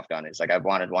get an airsoft gun?" He's like, "I've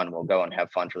wanted one. We'll go and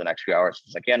have fun for the next few hours."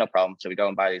 He's like, "Yeah, no problem." So we go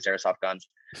and buy these airsoft guns.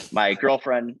 My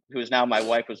girlfriend, who is now my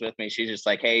wife, was with me. She's just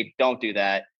like, "Hey, don't do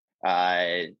that."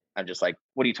 I'm just like,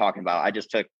 "What are you talking about? I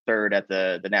just took third at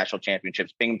the national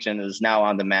championships. Binghamton is now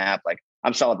on the map. Like,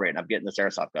 I'm celebrating. I'm getting this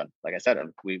airsoft gun." Like I said,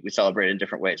 we celebrate in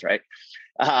different ways, right?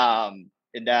 We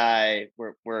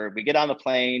get on the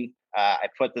plane. I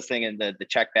put this thing in the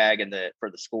check bag for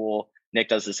the school. Nick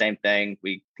does the same thing.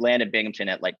 We land in Binghamton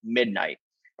at like midnight,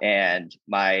 and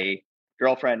my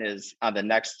girlfriend is on the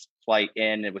next flight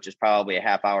in, which is probably a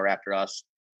half hour after us.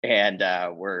 And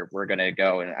we're gonna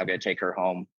go, and I'm gonna take her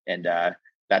home, and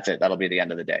that's it. That'll be the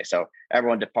end of the day. So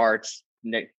everyone departs.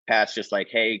 Pat's just like,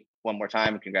 "Hey, one more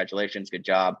time, congratulations, good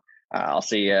job. I'll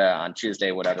see you on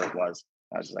Tuesday," whatever it was.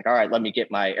 I was just like, "All right, let me get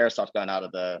my airsoft gun out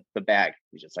of the bag."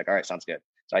 He's just like, "All right, sounds good."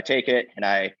 So I take it and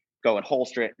I go and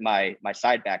holster it in my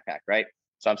side backpack, right?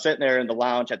 So I'm sitting there in the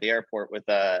lounge at the airport with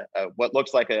what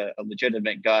looks like a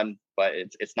legitimate gun, but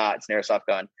it's not. It's an airsoft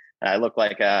gun, and I look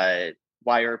like a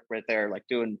wire right there, like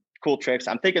doing cool tricks.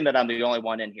 I'm thinking that I'm the only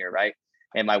one in here, right?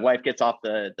 And my wife gets off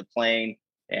the plane,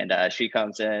 and she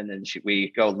comes in, and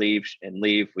we go leave.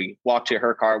 We walk to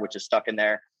her car, which is stuck in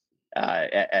there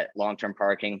at long-term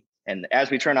parking. And as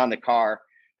we turn on the car,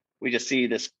 we just see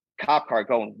this cop car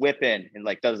go and whip in and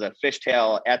like does a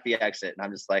fishtail at the exit. And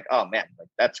I'm just like, "Oh man, like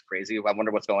that's crazy. I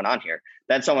wonder what's going on here."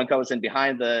 Then someone goes in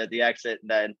behind the exit, and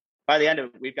then by the end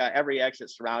of it, we've got every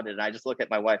exit surrounded. And I just look at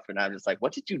my wife, and I'm just like,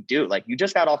 "What did you do? Like, you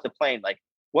just got off the plane. Like,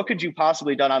 what could you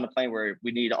possibly done on the plane where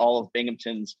we need all of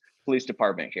Binghamton's police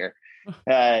department here?"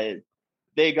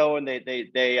 They go and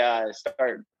they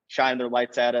start shining their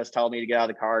lights at us, telling me to get out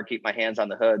of the car, keep my hands on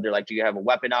the hood. They're like, "Do you have a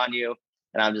weapon on you?"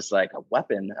 And I'm just like, "A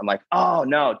weapon?" I'm like, "Oh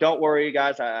no, don't worry, you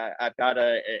guys. I've got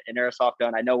an airsoft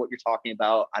gun. I know what you're talking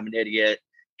about. I'm an idiot.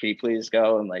 Can you please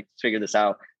go and like figure this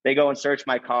out?" They go and search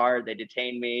my car. They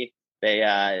detain me.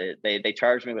 They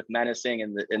charge me with menacing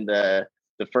in the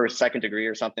first, second degree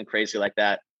or something crazy like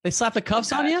that. They slap the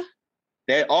cuffs on you?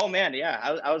 Oh man,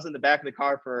 yeah. I was in the back of the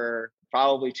car for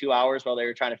probably 2 hours while they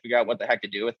were trying to figure out what the heck to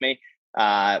do with me.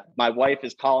 My wife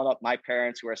is calling up my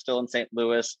parents, who are still in St.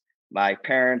 Louis. My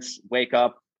parents wake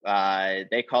up.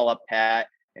 They call up Pat,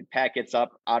 and Pat gets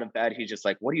up out of bed. He's just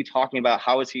like, "What are you talking about?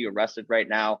 How is he arrested right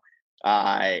now?"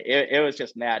 It was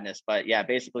just madness. But yeah,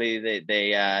 basically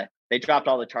they dropped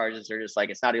all the charges. They're just like,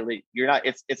 "It's not illegal.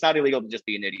 It's not illegal to just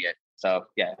be an idiot." So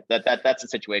yeah, that's the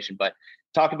situation. But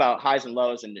talk about highs and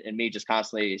lows, and me just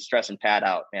constantly stressing Pat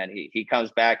out, man. He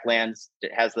comes back, lands,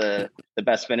 has the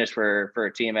best finish for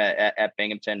a team at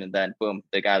Binghamton, and then boom,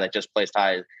 the guy that just placed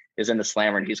high is in the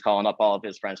slammer, and he's calling up all of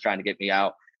his friends trying to get me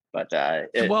out. But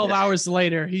 12 hours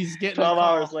later, he's getting 12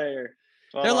 hours later.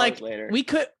 They're like,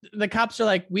 the cops are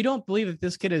like, "We don't believe that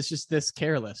this kid is just this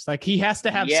careless. Like, he has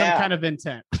to have some kind of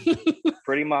intent."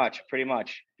 Pretty much.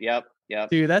 Yep.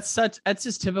 Dude, that's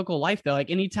just typical life though. Like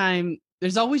anytime,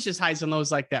 there's always just highs and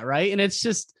lows like that, right? And it's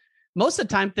just most of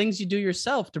the time things you do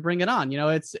yourself to bring it on.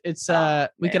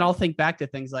 We can all think back to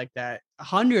things like that,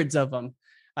 hundreds of them.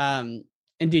 And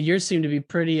dude, yours seem to be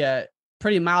pretty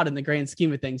mild in the grand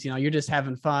scheme of things. You're just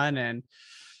having fun, and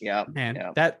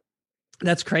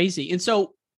that's crazy. And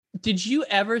so did you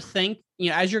ever think,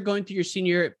 as you're going through your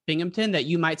senior year at Binghamton, that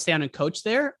you might stay on and coach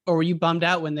there? Or were you bummed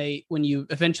out when you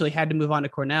eventually had to move on to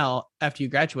Cornell after you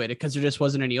graduated because there just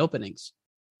wasn't any openings?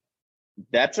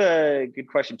 That's a good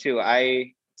question too.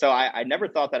 I never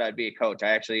thought that I'd be a coach. I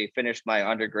actually finished my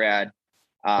undergrad,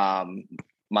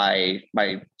 my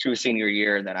true senior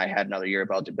year, and then I had another year of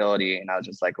eligibility, and I was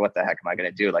just like, what the heck am I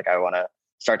going to do? Like, I want to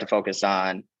start to focus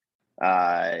on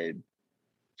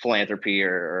philanthropy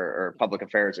or public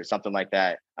affairs or something like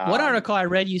that. One article I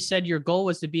read, you said your goal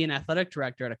was to be an athletic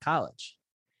director at a college.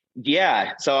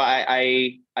 Yeah. So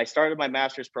I started my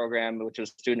master's program, which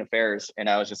was student affairs. And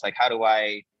I was just like, how do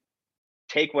I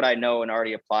take what I know and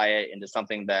already apply it into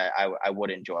something that I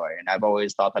would enjoy? And I've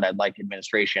always thought that I'd like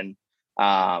administration.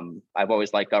 I've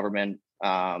always liked government, so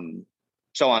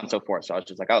on and so forth. So I was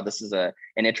just like, oh, this is an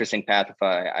interesting path if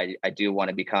I do want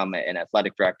to become an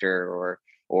athletic director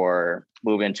or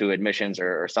move into admissions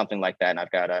or something like that. And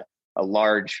I've got a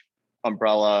large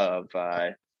umbrella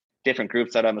of different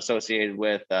groups that I'm associated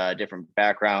with, different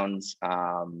backgrounds,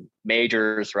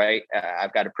 majors, right?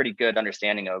 I've got a pretty good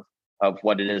understanding of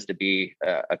what it is to be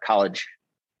a college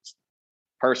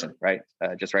person, right?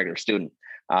 Just regular student.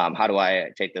 How do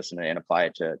I take this and apply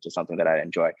it to something that I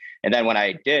enjoy? And then when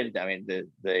I did, I mean,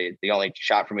 the only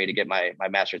shot for me to get my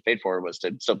master's paid for was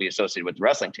to still be associated with the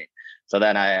wrestling team. So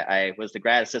then I was the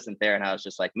grad assistant there, and I was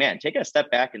just like, man, taking a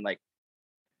step back and like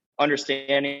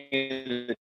understanding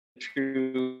the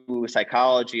true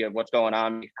psychology of what's going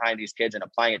on behind these kids and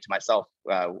applying it to myself,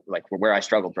 like where I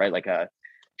struggled, right? Like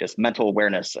just mental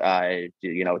awareness, talking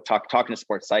to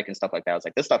sports psych and stuff like that. I was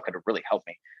like, this stuff could have really helped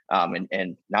me.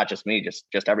 And not just me,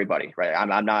 just everybody, right?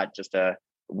 I'm not just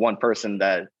one person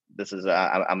that this is,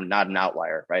 I'm not an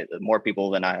outlier, right? The more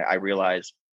people than I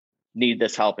realize need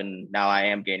this help. And now I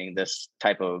am gaining this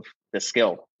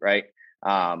skill, right?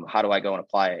 How do I go and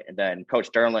apply it? And then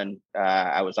Coach Derlin,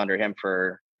 I was under him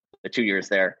for the 2 years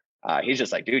there. He's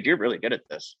just like, dude, you're really good at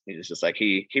this. He's just like,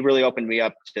 he really opened me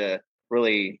up to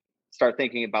really start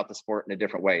thinking about the sport in a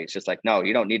different way. It's just like, no,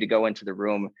 you don't need to go into the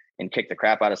room and kick the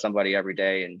crap out of somebody every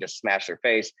day and just smash their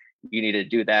face. You need to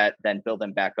do that, then build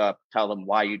them back up, tell them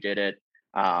why you did it.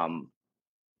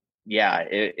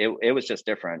 It was just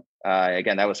different.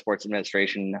 Again, that was sports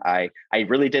administration. I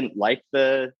really didn't like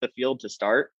the field to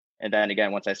start. And then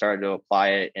again, once I started to apply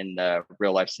it in the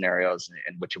real life scenarios,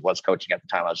 in which it was coaching at the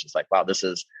time, I was just like, wow, this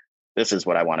is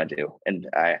what I want to do. And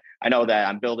I know that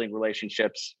I'm building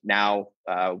relationships now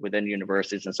within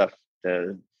universities and stuff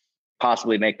to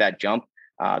possibly make that jump.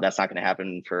 That's not going to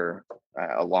happen for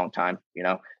a long time,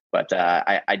 but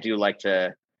I do like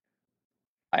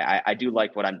I do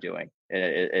like what I'm doing.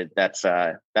 That's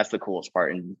the coolest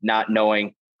part. And not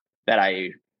knowing that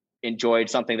I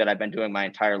enjoyed something that I've been doing my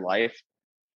entire life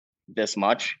this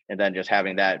much, and then just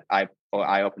having that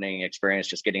eye-opening experience,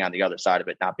 just getting on the other side of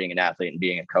it, not being an athlete and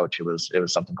being a coach, it was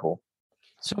something cool.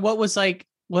 So what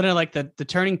are like the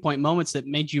turning point moments that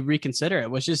made you reconsider it?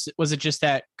 Was it just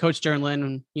that Coach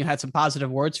Derlin, had some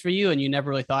positive words for you and you never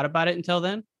really thought about it until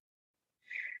then?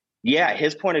 Yeah,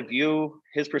 his point of view,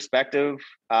 his perspective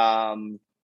was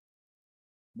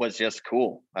just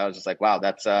cool. I was just like, wow,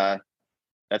 that's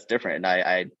different. And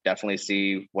I definitely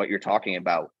see what you're talking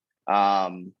about.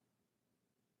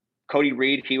 Cody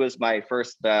Reed, he was my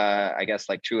first,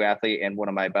 true athlete and one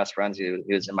of my best friends. He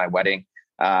was in my wedding.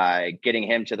 Getting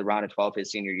him to the round of 12 his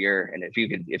senior year, and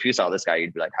if you saw this guy,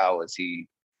 you'd be like, how is he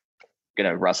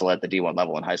gonna wrestle at the D1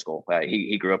 level in high school?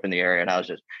 He grew up in the area, and I'll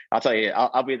tell you,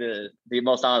 I'll be the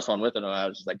most honest one with him. I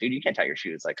was just like, dude, you can't tie your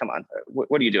shoes. Like, come on,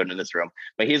 what are you doing in this room?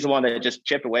 But he's the one that just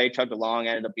chipped away, chugged along,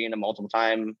 ended up being a multiple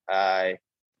time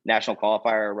national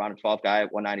qualifier, round of 12 guy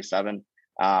at 197.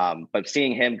 But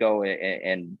seeing him go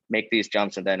and make these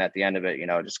jumps, and then at the end of it,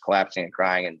 just collapsing and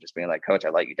crying and just being like, coach, I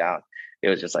let you down. It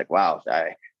was just like, wow,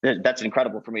 that's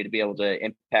incredible for me to be able to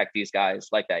impact these guys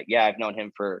like that. Yeah, I've known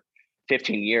him for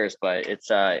 15 years, but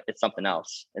it's something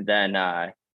else. And then,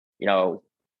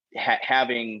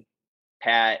 having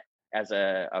Pat as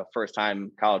a first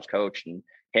time college coach, and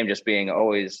him just being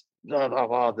always,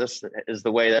 this is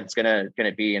the way that it's gonna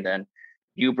be. And then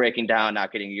you breaking down,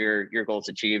 not getting your goals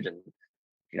achieved, and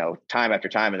time after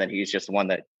time, and then he's just the one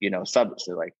that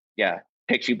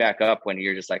picks you back up when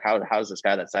you're just like, how's this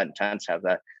guy that's that intense have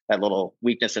that little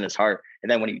weakness in his heart?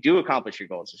 And then when you do accomplish your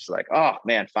goals, it's just like, oh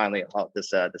man, finally,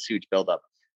 this huge buildup.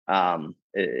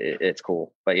 It's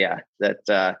cool. But yeah,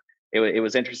 that it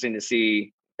was interesting to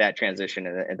see that transition.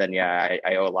 And then, yeah,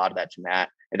 I owe a lot of that to Matt.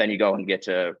 And then you go and get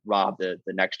to Rob the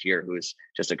next year, who's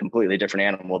just a completely different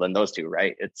animal than those two,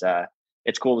 right? It's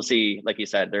cool to see, like you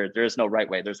said, there's no right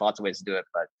way. There's lots of ways to do it,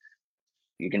 but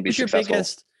you can be successful.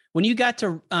 When you got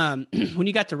to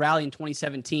Rally in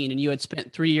 2017 and you had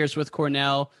spent 3 years with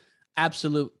Cornell,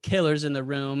 absolute killers in the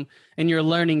room, and you're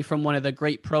learning from one of the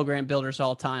great program builders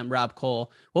all time, Rob Cole,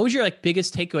 what was your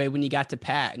biggest takeaway when you got to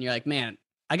Pat and you're like, man,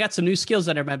 I got some new skills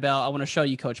under my belt. I want to show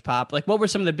you, Coach Pop. What were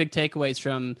some of the big takeaways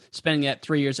from spending that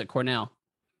 3 years at Cornell?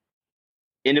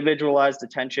 Individualized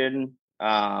attention.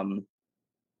 I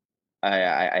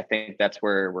think that's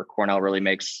where Cornell really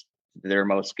makes their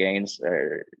most gains.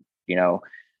 If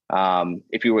I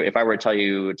were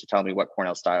to tell me what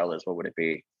Cornell style is, what would it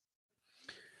be?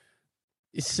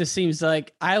 It just seems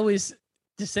like I always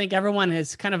just think everyone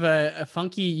has kind of a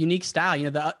funky, unique style.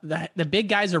 The big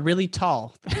guys are really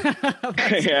tall.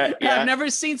 Yeah. I've never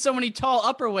seen so many tall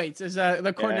upper weights as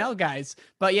the Cornell guys.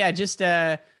 But yeah,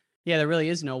 there really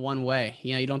is no one way.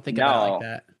 You don't think about it like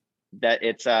that. That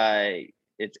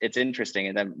it's interesting.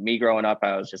 And then me growing up,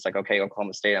 I was just like, okay,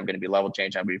 Oklahoma State, I'm going to be level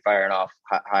changing. I'm going to be firing off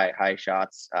high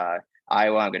shots.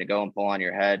 Iowa, I'm going to go and pull on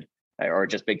your head, or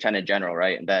just Big Ten in general,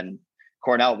 right? And then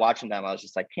Cornell, watching them, I was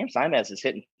just like, Cam Simaz is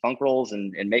hitting funk rolls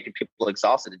and making people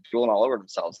exhausted and drooling all over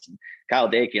themselves. And Kyle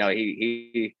Dake,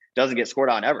 he doesn't get scored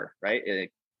on ever,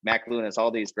 right? Mac Lewis, all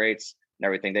these greats and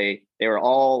everything. They were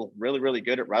all really, really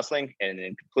good at wrestling and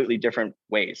in completely different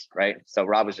ways, right? So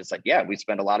Rob was just like, yeah, we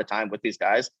spend a lot of time with these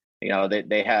guys.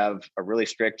 They have a really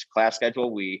strict class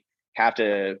schedule. We have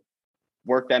to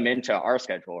work them into our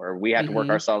schedule, or we have to work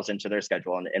ourselves into their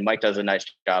schedule. And Mike does a nice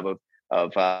job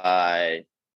of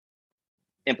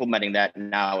implementing that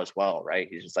now as well, right?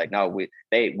 He's just like, no, we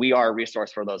are a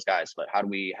resource for those guys, but how do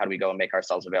we go and make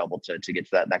ourselves available to get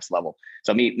to that next level?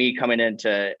 So me coming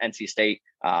into NC State,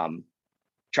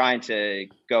 trying to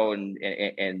go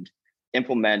and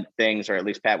implement things, or at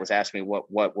least Pat was asking me what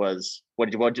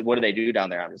do they do down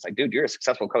there? I'm just like, dude, you're a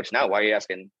successful coach now. Why are you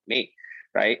asking me?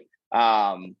 Right.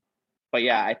 But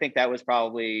yeah, I think that was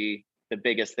probably the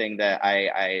biggest thing that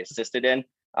I assisted in.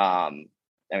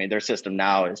 Their system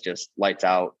now is just lights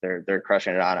out. They're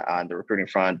crushing it on the recruiting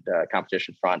front,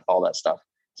 competition front, all that stuff.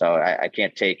 So I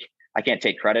can't take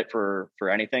credit for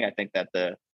anything. I think that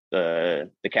the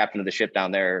captain of the ship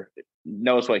down there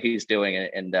knows what he's doing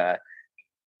and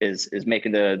is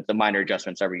making the minor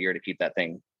adjustments every year to keep that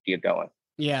thing going.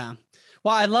 Yeah.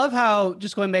 Well, I love how,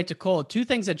 just going back to Cole, two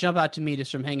things that jump out to me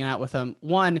just from hanging out with him.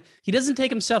 One, he doesn't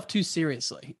take himself too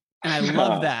seriously. And I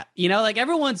love that.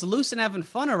 Everyone's loose and having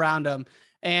fun around him.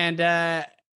 And, I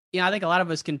think a lot of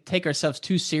us can take ourselves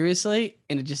too seriously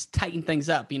and it just tighten things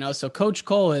up, So Coach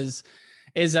Cole is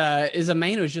a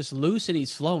man who's just loose and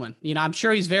he's flowing. I'm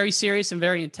sure he's very serious and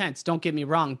very intense. Don't get me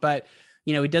wrong, but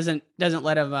he doesn't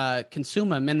let him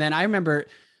consume him. And then I remember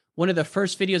one of the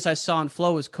first videos I saw on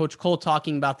Flow was Coach Cole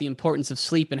talking about the importance of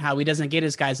sleep and how he doesn't get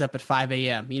his guys up at 5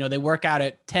 a.m. They work out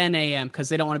at 10 a.m. because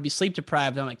they don't want to be sleep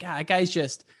deprived. I'm like, God, that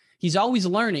guy's he's always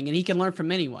learning and he can learn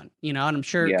from anyone, and I'm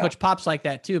sure Coach Pop's like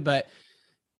that too. But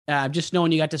just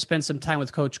knowing you got to spend some time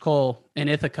with Coach Cole in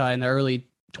Ithaca in the early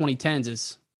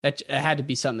 2010s it had to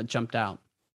be something that jumped out.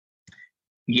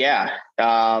 Yeah.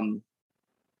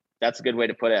 That's a good way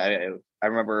to put it. I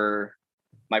remember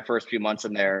my first few months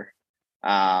in there.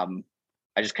 I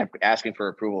just kept asking for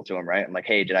approval to him, right? I'm like,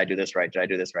 hey, did I do this right? Did I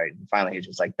do this right? And finally, he's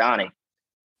just like, Donnie,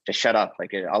 just shut up.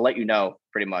 I'll let you know,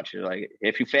 pretty much.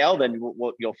 If you fail, then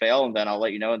you'll fail, and then I'll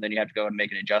let you know, and then you have to go and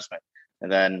make an adjustment.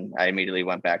 And then I immediately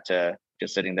went back to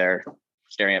just sitting there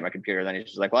staring at my computer. Then he's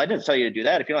just like, well, I didn't tell you to do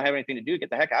that. If you don't have anything to do,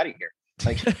 get the heck out of here.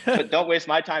 But don't waste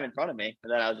my time in front of me.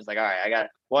 And then I was just like, all right,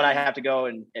 I have to go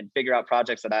and figure out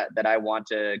projects that I want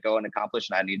to go and accomplish,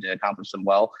 and I need to accomplish them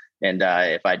well. And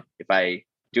if I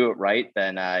do it right,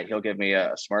 then he'll give me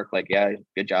a smirk like, yeah,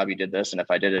 good job, you did this. And if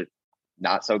I did it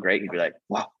not so great, he'd be like,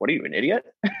 wow, what are you, an idiot?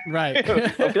 Right.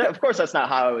 Of course, that's not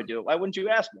how I would do it. Why wouldn't you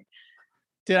ask me?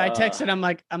 Dude, I texted, I'm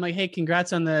like, hey,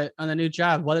 congrats on the new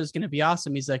job. Weather's going to be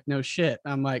awesome. He's like, no shit.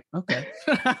 I'm like, okay.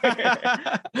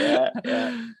 Yeah.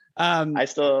 I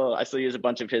still use a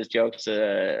bunch of his jokes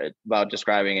about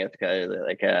describing it.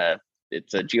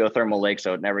 It's a geothermal lake,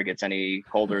 so it never gets any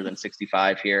colder than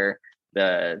 65 here.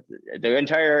 The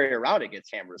entire area around it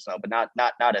gets hammered with snow, but not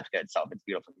Ithaca itself. It's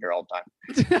beautiful here all the time.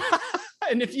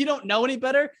 And if you don't know any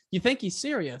better, you think he's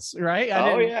serious, right?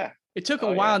 Yeah. It took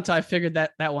a while until I figured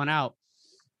that one out.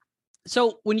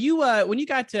 So when you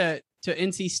got to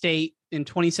NC State in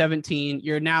 2017,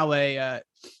 you're now a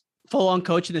full-on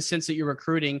coach in the sense that you're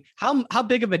recruiting. How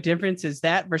big of a difference is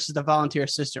that versus the volunteer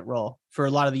assistant role for a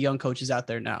lot of the young coaches out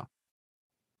there now?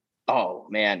 Oh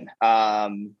man.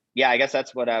 Yeah, I guess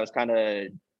that's what I was kind of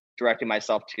directing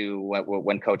myself to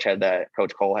when Coach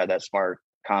Cole had that smart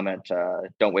comment.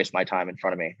 Don't waste my time in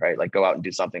front of me, right? Like go out and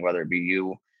do something, whether it be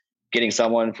you getting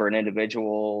someone for an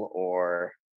individual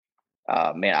or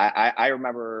man, I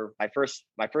remember my first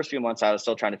few months, I was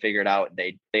still trying to figure it out.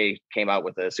 They came out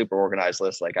with a super organized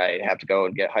list. Like I have to go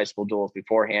and get high school duels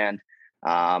beforehand.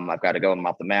 I've got to go and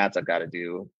mop the mats. I've got to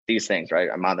do these things, right?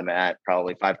 I'm on the mat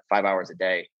probably five hours a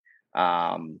day.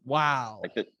 Wow.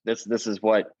 Like this is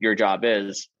what your job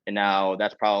is. And now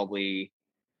that's probably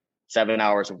 7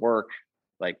 hours of work.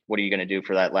 Like, what are you going to do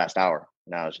for that last hour?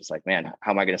 And I was just like, man,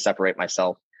 how am I going to separate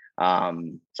myself? So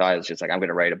I was just like, I'm going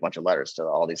to write a bunch of letters to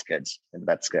all these kids. And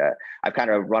that's, I've kind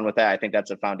of run with that. I think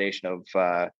that's a foundation of,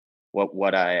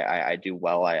 what I do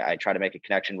well. I try to make a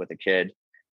connection with a kid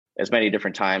as many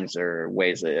different times or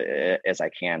ways as I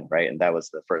can. Right. And that was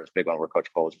the first big one where Coach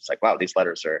Cole was just like, wow, these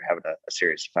letters are having a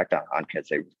serious effect on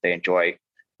kids. They enjoy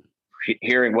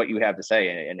hearing what you have to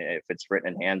say. And if it's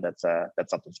written in hand, that's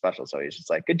something special. So he's just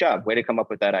like, good job. Way to come up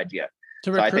with that idea.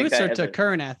 To recruits or to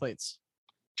current athletes?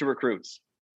 To recruits.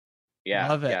 Yeah.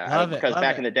 Love it. Yeah. Love it. Because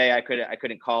back it. in the day, I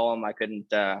couldn't call them. I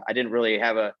didn't really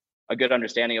have a good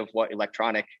understanding of what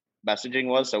electronic messaging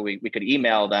was. So we could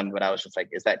email them, but I was just like,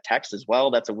 is that text as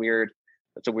well? That's a weird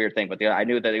thing. But I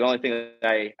knew that the only thing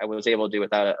that I was able to do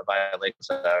without a violation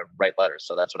was write letters.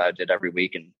 So that's what I did every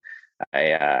week. And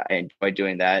I enjoyed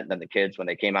doing that. And then the kids, when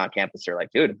they came on campus, they're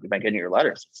like, dude, we've been getting your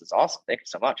letters. This is awesome. Thank you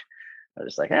so much. I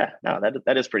was just like, yeah, no,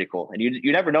 that is pretty cool. And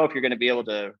you never know if you're going to be able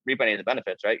to reap any of the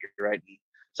benefits, right? You're writing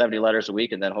 70 letters a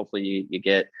week, and then hopefully you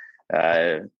get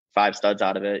 5 studs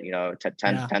out of it.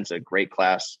 10's a great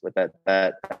class with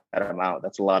that amount.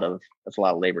 That's a lot of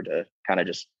labor to kind of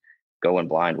just go in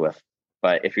blind with.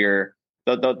 But if you're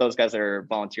those guys that are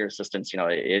volunteer assistants,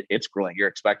 it's grueling. You're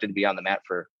expected to be on the mat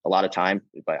for a lot of time,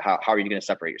 but how are you going to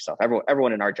separate yourself?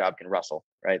 Everyone in our job can wrestle,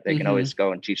 right? They can always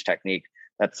go and teach technique.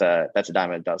 That's a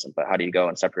dime a dozen. But how do you go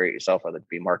and separate yourself, whether it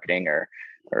be marketing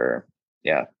or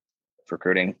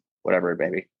recruiting, whatever it may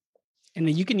be? And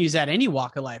you can use that any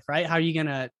walk of life, right? How are you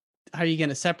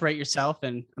gonna separate yourself?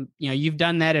 And you've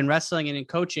done that in wrestling and in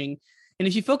coaching. And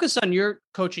if you focus on your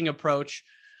coaching approach,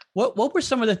 what were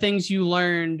some of the things you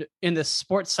learned in the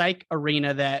sports psych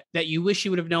arena that you wish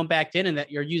you would have known back then and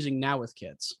that you're using now with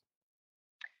kids?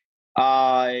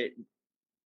 I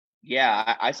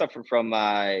suffer from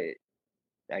the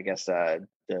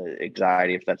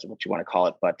anxiety, if that's what you want to call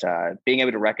it, but being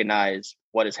able to recognize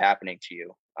what is happening to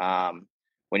you.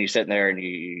 When you're sitting there and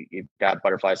you've got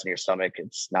butterflies in your stomach,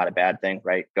 it's not a bad thing,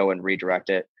 right? Go and redirect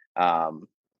it.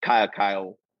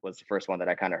 Kyle was the first one that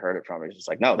I kind of heard it from. He's just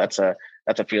like, no, that's a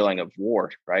feeling of war,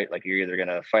 right? Like you're either going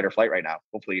to fight or flight right now.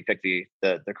 Hopefully you pick the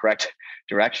correct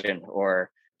direction.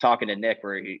 Or talking to Nick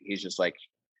where he's just like,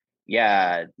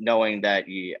 yeah, knowing that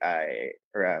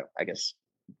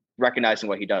recognizing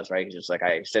what he does, right? He's just like,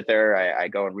 I sit there, I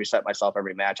go and reset myself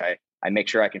every match. I make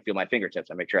sure I can feel my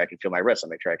fingertips. I make sure I can feel my wrists. I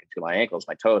make sure I can feel my ankles,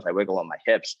 my toes. I wiggle on my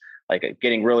hips, like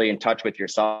getting really in touch with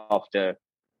yourself to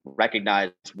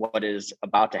recognize what is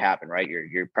about to happen, right?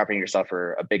 You're prepping yourself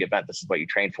for a big event. This is what you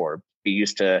train for. Be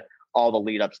used to all the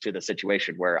lead ups to the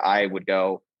situation where I would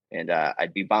go and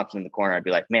I'd be bouncing in the corner. I'd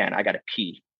be like, man, I got to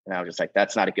pee. And I was just like,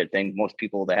 that's not a good thing. Most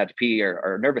people that have to pee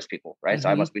are nervous people, right? Mm-hmm. So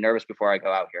I must be nervous before I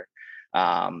go out here.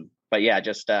 But yeah,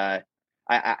 just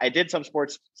I did some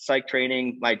sports psych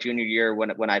training my junior year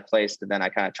when I placed, and then I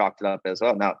kind of chalked it up as,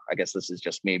 well, no, I guess this is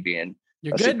just me being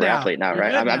a super athlete now,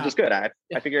 right? I'm just good. I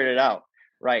figured it out.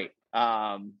 Right.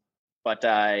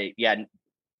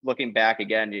 Looking back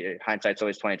again, hindsight's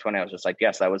always 2020. I was just like,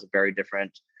 yes, that was a very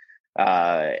different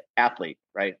athlete,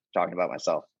 right? Talking about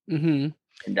myself. Mm-hmm.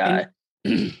 Yeah.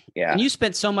 And you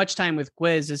spent so much time with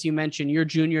Gwiz, as you mentioned, your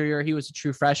junior year, he was a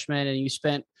true freshman, and you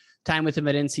spent time with him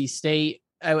at NC State,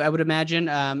 I would imagine,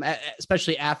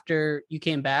 especially after you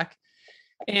came back.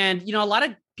 And, a lot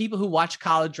of people who watch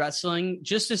college wrestling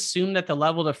just assume that the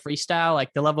level of freestyle,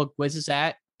 like the level Gwiz is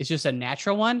at, is just a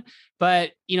natural one.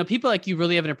 But, people like you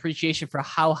really have an appreciation for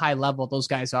how high level those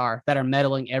guys are that are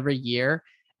medaling every year.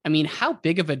 I mean, how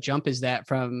big of a jump is that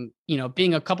from,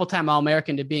 being a couple-time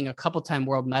All-American to being a couple-time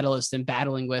world medalist and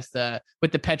battling with the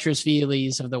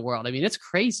Petrosvilis of the world? I mean, it's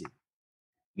crazy.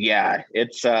 Yeah,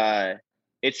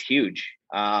 it's huge.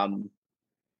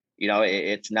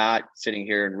 It's not sitting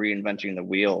here and reinventing the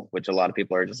wheel, which a lot of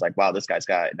people are just like, wow, this guy's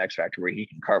got an X factor where he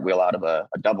can cartwheel out of a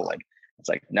double leg. It's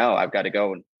like, no, I've got to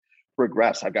go and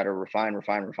regress. I've got to refine.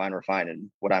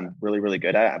 And what I'm really, really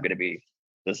good at,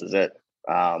 this is it.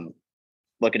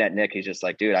 Looking at Nick, he's just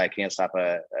like, dude, I can't stop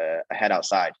a head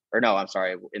outside. Or no, I'm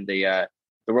sorry. In the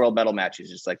the world medal match. He's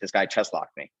just like, this guy chest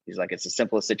locked me. He's like, it's the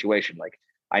simplest situation. Like,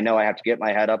 I know I have to get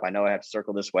my head up. I know I have to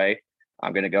circle this way.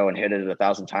 I'm going to go and hit it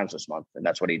 1,000 times this month. And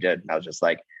that's what he did. And I was just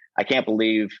like, I can't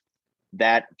believe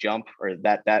that jump or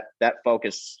that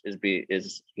focus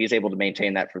is he's able to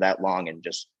maintain that for that long and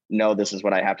just know this is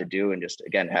what I have to do. And just,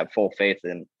 again, have full faith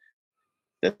in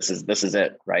this is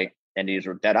it. Right. And he's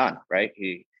dead on, right.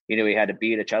 He knew he had to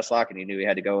beat a chest lock, and he knew he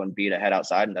had to go and beat a head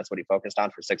outside. And that's what he focused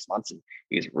on for 6 months. And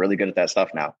he's really good at that stuff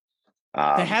now.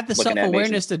 To have the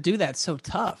self-awareness to do that, so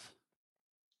tough.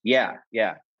 Yeah.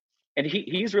 Yeah. And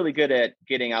he's really good at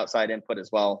getting outside input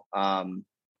as well.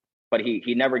 But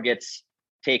he never gets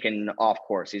taken off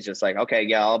course. He's just like, okay,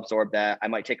 yeah, I'll absorb that. I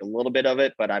might take a little bit of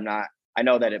it, but I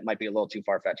know that it might be a little too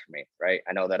far-fetched for me. Right.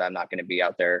 I know that I'm not going to be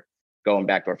out there going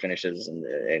backdoor finishes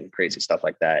and crazy stuff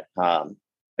like that.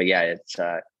 But yeah,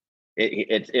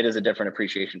 it is a different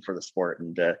appreciation for the sport,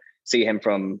 and to see him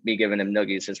from me giving him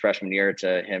noogies his freshman year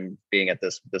to him being at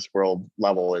this world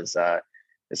level is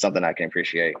something I can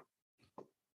appreciate.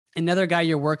 Another guy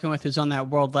you're working with who's on that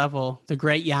world level, the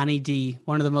great Yianni D,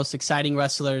 one of the most exciting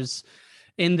wrestlers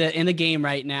in the game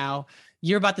right now.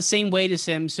 You're about the same weight as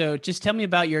him, so just tell me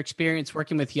about your experience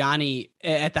working with Yianni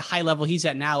at the high level he's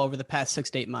at now over the past 6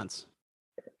 to 8 months.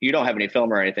 You don't have any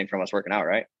film or anything from us working out,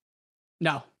 right?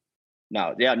 No.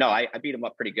 Yeah, no, I beat him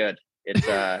up pretty good. It's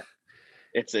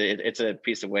it's a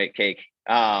piece of weight cake.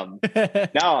 No,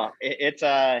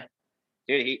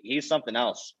 dude, he's something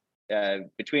else.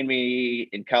 Between me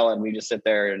and Cullen, we just sit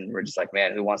there and we're just like,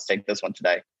 man, who wants to take this one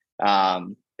today?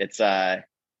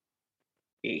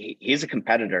 He's a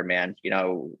competitor, man. You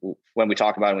know, when we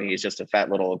talk about him, he's just a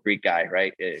fat little Greek guy,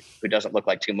 right? Who doesn't look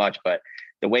like too much, but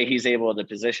the way he's able to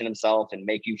position himself and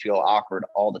make you feel awkward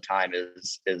all the time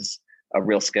is a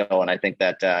real skill. And I think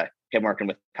that him working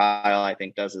with Kyle, I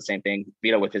think, does the same thing.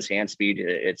 Vito with his hand speed,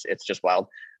 it's just wild.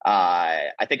 I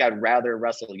think I'd rather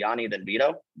wrestle Yianni than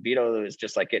Vito. Vito is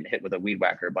just like getting hit with a weed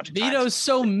whacker a bunch of times. Vito's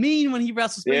so mean when he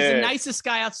wrestles, but he's the nicest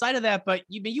guy outside of that. But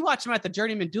you watch him at the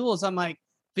Journeyman Duels, I'm like,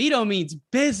 Vito means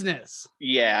business.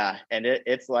 Yeah, and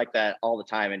it's like that all the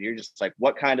time. And you're just like,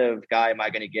 what kind of guy am I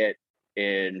going to get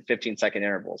in 15-second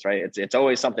intervals, right? It's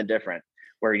always something different.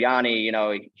 Where Yianni, you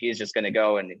know, he's just going to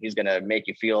go and he's going to make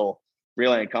you feel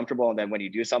really uncomfortable. And then when you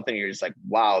do something, you're just like,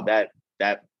 wow, that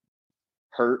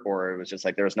hurt, or it was just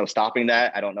like, there was no stopping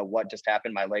that. I don't know what just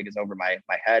happened. My leg is over my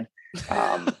head.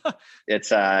 It's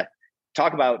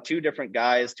talk about two different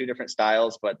guys, two different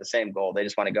styles, but the same goal. They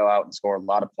just want to go out and score a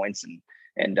lot of points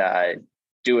and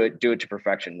do it to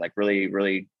perfection. Like really,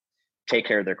 really take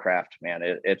care of their craft, man.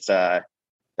 It's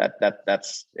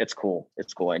cool.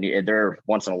 It's cool. And they're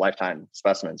once in a lifetime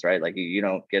specimens, right? Like you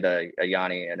don't get a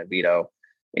Yianni and a Vito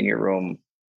in your room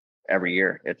every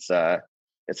year. It's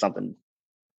something.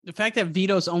 The fact that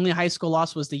Vito's only high school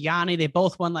loss was the Yianni, they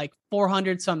both won like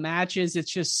 400 some matches.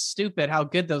 It's just stupid how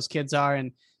good those kids are.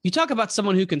 And you talk about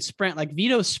someone who can sprint, like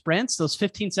Vito's sprints, those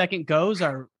 15-second goes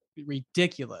are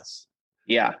ridiculous.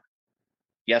 Yeah.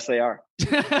 Yes, they are.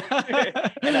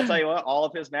 And I'll tell you what, all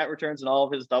of his mat returns and all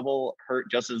of his double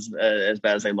hurt just as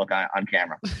bad as they look on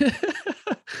camera.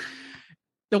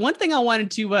 The one thing I wanted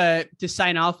to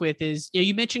sign off with is,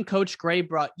 you mentioned Coach Gray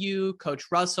brought you, Coach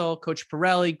Russell, Coach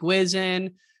Pirelli, Gwiz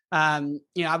in.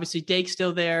 Obviously Dake's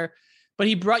still there, but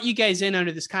he brought you guys in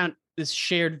under this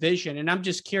shared vision. And I'm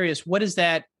just curious, what is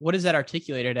that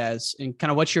articulated as, and kind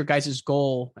of what's your guys'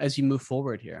 goal as you move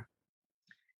forward here?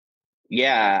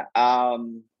 Yeah.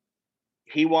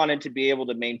 He wanted to be able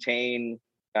to maintain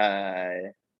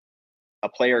a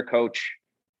player coach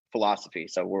philosophy.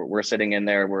 So we're sitting in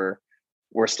there,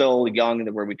 we're still young,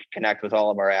 where we can connect with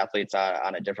all of our athletes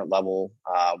on a different level.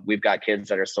 We've got kids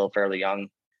that are still fairly young.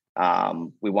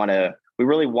 We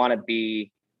really want to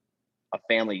be a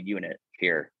family unit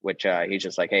here, which he's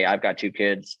just like, hey, I've got 2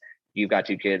 kids. You've got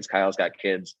 2 kids. Kyle's got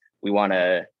kids. We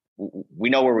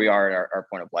know where we are at our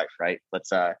point of life, right?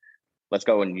 Let's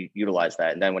go and utilize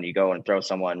that. And then when you go and throw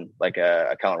someone like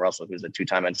a Colin Russell, who's a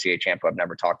 2-time NCAA champ who I've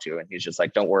never talked to, and he's just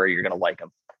like, don't worry, you're going to like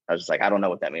him. I was just like, I don't know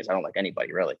what that means. I don't like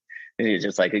anybody really. And he's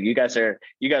just like, you guys are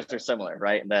similar.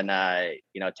 Right. And then,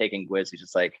 taking Gwiz, he's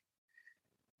just like,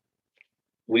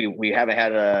 we haven't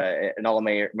had an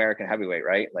All-American heavyweight,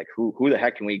 right? Like who the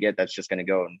heck can we get that's just going to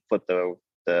go and flip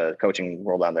the coaching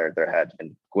world on their head?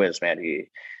 And Gwiz, man,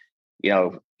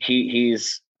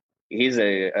 he's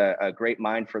a great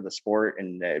mind for the sport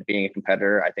and being a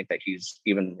competitor. I think that he's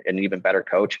an even better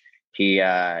coach.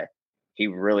 He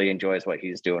really enjoys what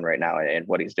he's doing right now, and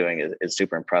what he's doing is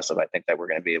super impressive. I think that we're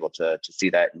going to be able to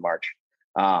see that in March.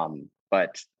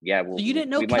 But yeah, so you didn't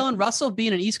know Kellen Russell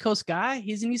being an East Coast guy?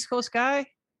 He's an East Coast guy.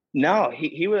 No,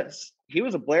 he was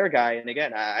a Blair guy, and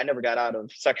again, I never got out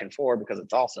of Section 4 because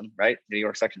it's awesome, right? New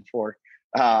York Section 4.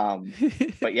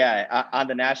 But yeah, on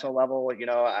the national level, you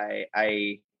know,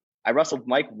 I wrestled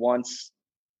Mike once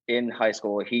in high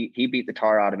school. He beat the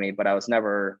tar out of me, but I was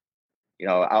never, you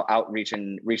know,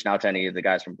 reaching out to any of the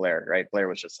guys from Blair, right? Blair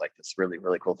was just like this really,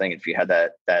 really cool thing. If you had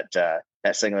that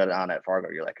singlet on at Fargo,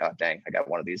 you're like, oh dang, I got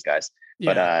one of these guys.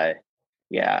 Yeah. But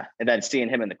yeah, and then seeing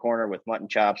him in the corner with mutton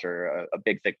chops or a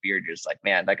big thick beard, you're just like,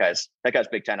 man, that guy's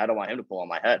Big Ten. I don't want him to pull on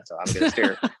my head, so I'm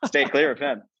gonna stay clear of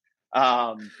him.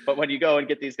 But when you go and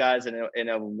get these guys in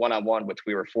a one-on-one, which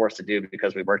we were forced to do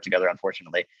because we worked together,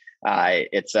 unfortunately,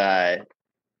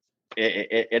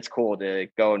 it's cool to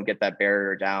go and get that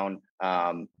barrier down.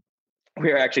 We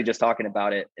were actually just talking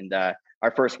about it, and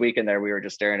our first week in there, we were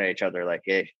just staring at each other like,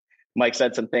 hey, Mike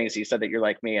said some things. He said that you're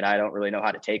like me, and I don't really know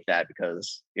how to take that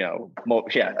because, you know,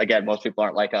 most people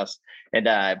aren't like us. And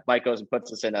Mike goes and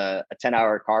puts us in a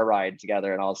 10-hour car ride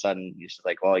together, and all of a sudden he's just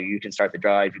like, well, you can start the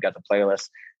drive. You got the playlist.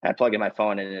 And I plug in my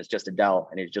phone, and it's just Adele.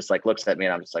 And he just like looks at me,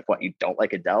 and I'm just like, what, you don't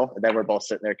like Adele? And then we're both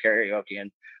sitting there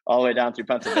karaokeing all the way down through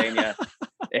Pennsylvania.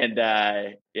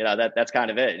 And you know, that's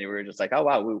kind of it. And we were just like, oh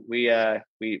wow, we are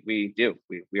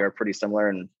pretty similar,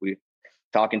 and we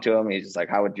talking to him. He's just like,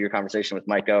 how would your conversation with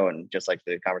Mike go? And just like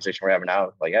the conversation we're having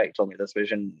now, like, yeah, he told me this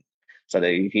vision, so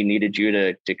that he needed you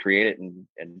to create it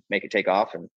and make it take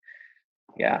off. And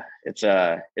yeah,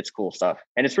 it's cool stuff.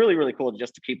 And it's really, really cool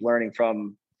just to keep learning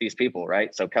from these people,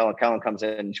 right? So Kellen comes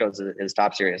in and shows his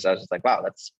top series. I was just like, wow,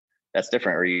 that's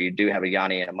different. Or you do have a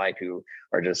Yanni and a Mike who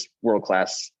are just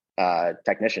world-class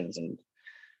technicians, and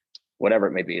whatever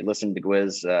it may be. Listen to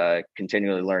Gwiz,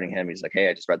 continually learning him. He's like, hey,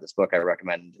 I just read this book. I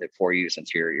recommend it for you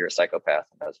since you're a psychopath.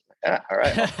 And I was like, all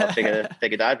right, I'll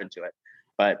take a dive into it.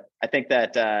 But I think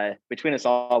that between us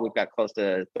all, we've got close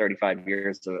to 35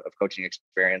 years of coaching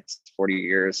experience, 40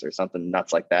 years or something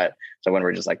nuts like that. So when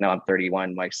we're just like, no, I'm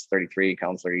 31, Mike's 33,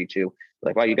 Colin's 32.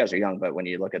 Like, wow, you guys are young. But when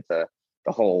you look at the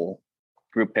whole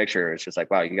group picture, it's just like,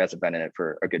 wow, you guys have been in it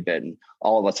for a good bit. And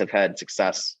all of us have had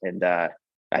success. And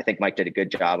I think Mike did a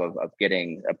good job of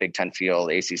getting a Big Ten feel,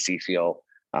 ACC feel,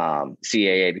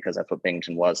 CAA, because that's what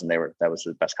Binghamton was, and that was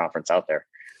the best conference out there.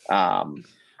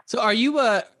 So are you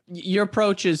your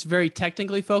approach is very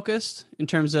technically focused in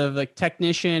terms of like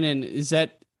technician, and is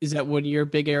that one of your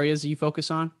big areas that you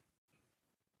focus on?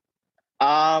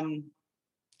 I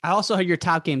also heard your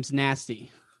top game's nasty.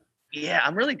 Yeah,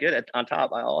 I'm really good on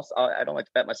top. I don't like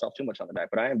to pat myself too much on the back,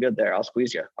 but I am good there. I'll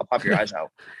squeeze you. I'll pop your eyes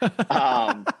out.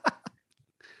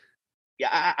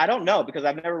 Yeah, I don't know, because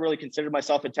I've never really considered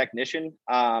myself a technician.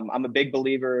 I'm a big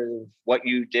believer of what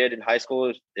you did in high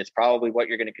school is probably what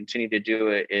you're going to continue to do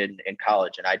in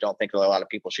college. And I don't think a lot of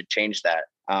people should change that.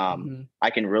 I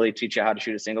can really teach you how to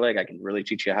shoot a single leg. I can really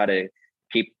teach you how to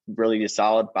keep really a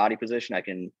solid body position. I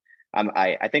think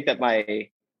that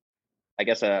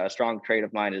a strong trait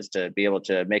of mine is to be able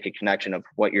to make a connection of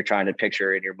what you're trying to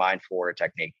picture in your mind for a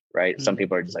technique, right? Some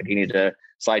people are just like, you need to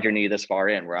slide your knee this far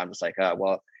in, where I'm just like,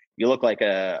 well, you look like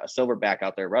a silverback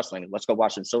out there wrestling. Let's go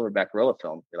watch some silverback gorilla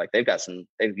film. You're like, they've got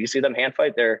you see them hand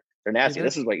fight, they're nasty. Mm-hmm.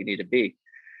 This is what you need to be.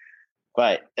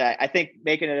 But I think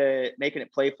making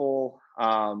it playful,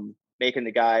 making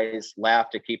the guys laugh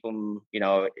to keep them, you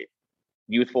know,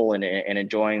 youthful and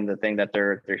enjoying the thing that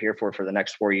they're here for the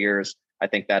next 4 years. I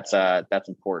think that's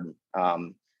important.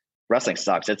 Wrestling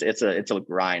sucks. It's a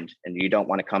grind, and you don't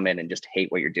want to come in and just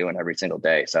hate what you're doing every single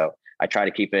day. So I try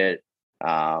to keep it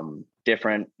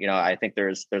different. You know, I think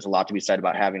there's a lot to be said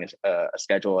about having a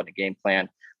schedule and a game plan,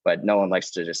 but no one likes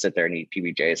to just sit there and eat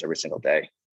PBJs every single day.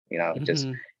 You know, just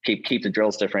keep the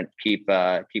drills different, keep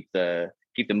the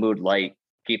mood light,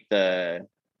 keep the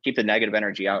negative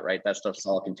energy out, right? That stuff's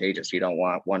all contagious. You don't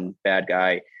want one bad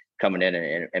guy coming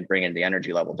in and bringing the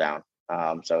energy level down.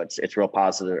 So it's real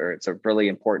positive, or it's really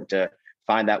important to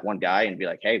find that one guy and be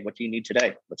like, hey, what do you need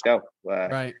today? Let's go.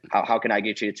 Right. How can I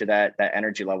get you to that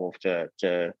energy level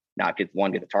to not get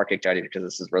the tar kicked out of you, because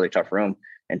this is a really tough room,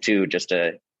 and two, just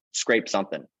to scrape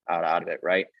something out of it,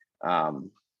 right?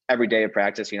 Every day of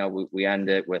practice, you know, we end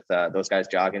it with those guys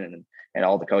jogging, and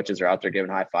all the coaches are out there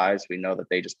giving high fives. We know that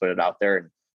they just put it out there, and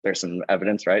there's some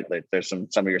evidence, right? Like there's some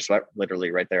of your sweat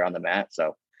literally right there on the mat.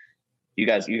 So you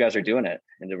guys are doing it,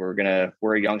 and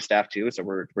we're a young staff too. So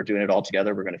we're doing it all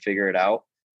together. We're going to figure it out.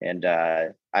 And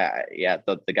the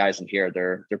guys in here,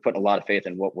 they're putting a lot of faith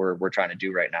in what we're trying to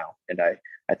do right now. And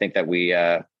I think that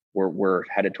we're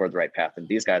headed toward the right path, and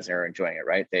these guys are enjoying it,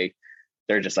 right?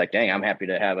 They're just like, dang, I'm happy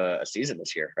to have a season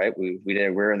this year, right? We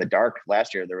were in the dark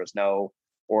last year. There was no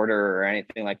order or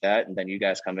anything like that. And then you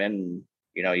guys come in, and,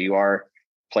 you know, you are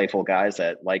playful guys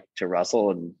that like to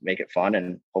wrestle and make it fun.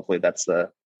 And hopefully that's the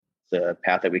the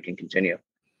path that we can continue.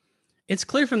 It's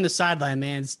clear from the sideline,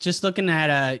 man. It's just looking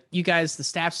at you guys, the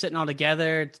staff sitting all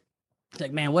together. It's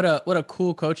like, man, what a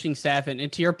cool coaching staff.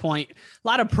 And to your point, a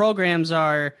lot of programs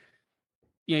are,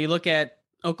 you look at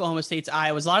Oklahoma State's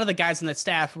Iowa's, a lot of the guys on that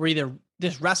staff were either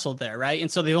just wrestled there, right?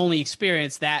 And so they only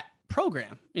experienced that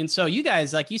program. And so you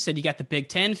guys, like you said, you got the Big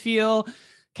Ten feel.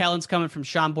 Kellen's coming from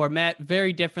Sean Bourmet,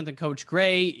 very different than Coach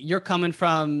Gray. You're coming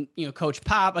from, Coach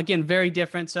Pop, again, very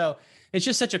different. So it's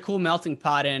just such a cool melting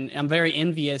pot, and I'm very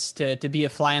envious to be a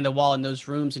fly on the wall in those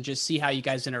rooms and just see how you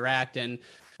guys interact. And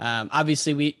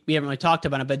obviously we haven't really talked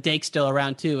about it, but Dake's still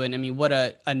around too. And I mean, what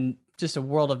just a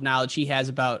world of knowledge he has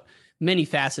about many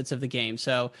facets of the game.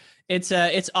 So it's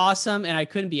awesome. And I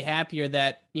couldn't be happier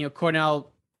that,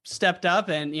 Cornell stepped up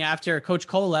and after Coach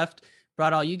Cole left,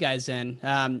 brought all you guys in.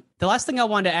 The last thing I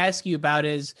wanted to ask you about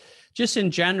is just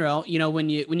in general, when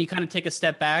you kind of take a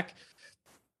step back,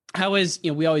 how is,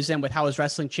 we always end with how has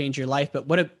wrestling changed your life, but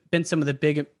what have been some of the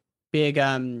big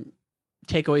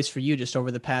takeaways for you just over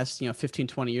the past, 15,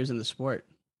 20 years in the sport?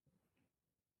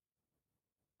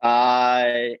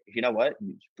 You know what,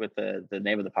 with the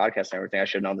name of the podcast and everything, I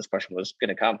should have known this question was going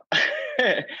to come.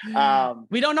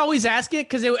 We don't always ask it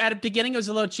because at the beginning it was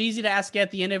a little cheesy to ask it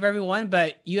at the end of everyone,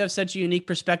 but you have such a unique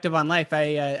perspective on life.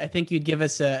 I think you'd give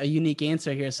us a unique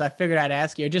answer here. So I figured I'd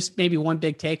ask you, or just maybe one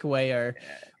big takeaway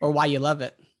or why you love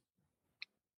it.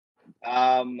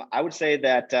 I would say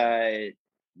that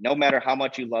no matter how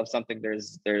much you love something,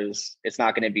 it's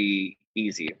not going to be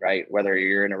easy, right? Whether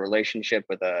you're in a relationship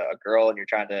with a girl and you're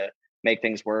trying to make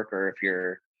things work, or if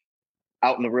you're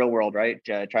out in the real world, right?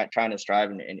 Trying to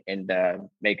strive and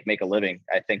make a living.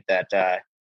 I think that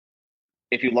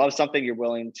if you love something, you're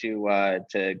willing to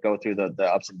go through the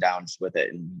ups and downs with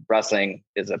it. And wrestling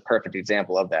is a perfect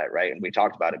example of that, right? And we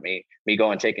talked about it. Me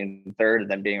going taking third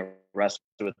and then being arrested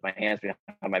with my hands behind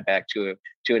my back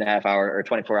 2.5 hours or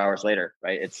 24 hours later,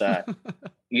 right? It's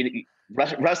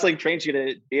wrestling trains you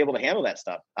to be able to handle that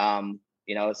stuff.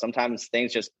 Sometimes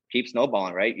things just keep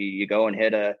snowballing, right? You go and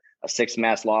hit a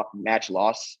 6-match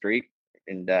loss streak,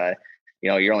 and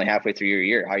you're only halfway through your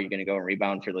year. How are you going to go and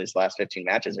rebound for these last 15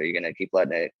 matches? Are you going to keep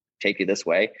letting it take you this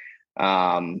way?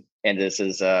 And this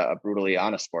is a brutally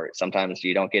honest sport. Sometimes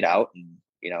you don't get out, and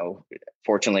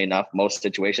fortunately enough, most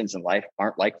situations in life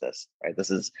aren't like this, right?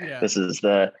 This is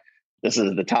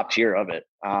the top tier of it.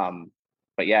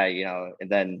 But yeah, and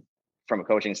then from a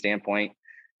coaching standpoint,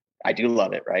 I do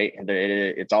love it, right? And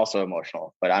it's also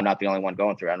emotional, but I'm not the only one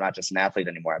going through it. I'm not just an athlete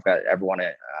anymore. I've got everyone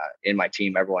in my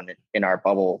team, everyone in our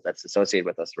bubble that's associated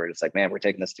with us. We're just like, man, we're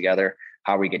taking this together.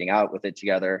 How are we getting out with it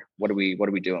together? What are we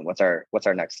doing? What's our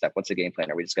next step? What's the game plan?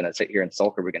 Are we just going to sit here and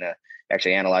sulk, or are we going to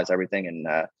actually analyze everything and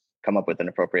come up with an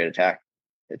appropriate attack?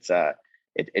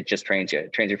 It just trains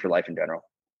you for life in general.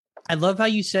 I love how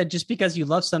you said, just because you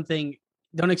love something,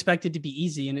 don't expect it to be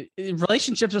easy. And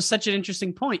relationships was such an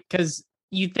interesting point, because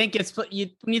you think when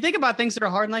you think about things that are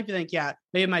hard in life, you think, yeah,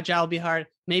 maybe my job will be hard.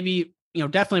 Maybe,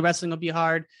 definitely wrestling will be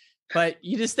hard, but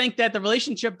you just think that the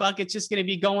relationship bucket's just going to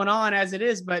be going on as it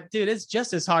is. But dude, it's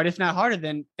just as hard, if not harder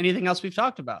than anything else we've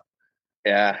talked about.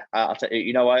 Yeah. I'll tell you,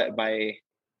 you know what? My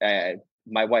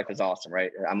wife is awesome,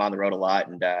 right? I'm on the road a lot,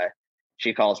 and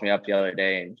she calls me up the other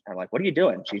day and I'm like, what are you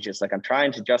doing? She's just like, I'm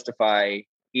trying to justify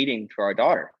eating for our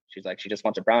daughter. She's like, she just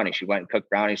wants a brownie. She went and cooked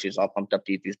brownies. She's all pumped up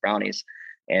to eat these brownies.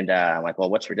 And I'm like, well,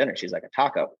 what's for dinner? She's like, a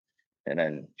taco. And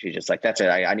then she's just like, that's it.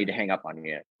 I need to hang up on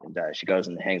you. And she goes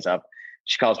and hangs up.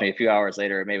 She calls me a few hours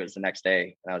later, maybe it was the next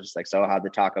day. And I was just like, so how'd the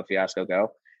taco fiasco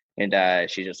go? And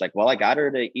she's just like, well, I got her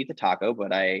to eat the taco,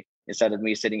 but instead of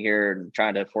me sitting here and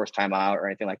trying to force time out or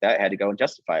anything like that, I had to go and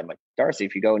justify it. I'm like, Darcy,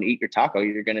 if you go and eat your taco,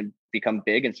 you're going to become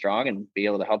big and strong and be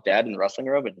able to help dad in the wrestling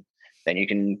room. And then you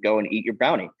can go and eat your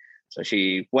brownie. So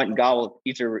she went and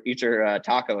eats her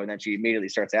taco, and then she immediately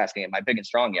starts asking, "Am I big and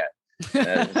strong yet?"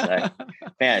 And like,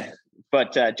 man,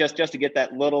 but just to get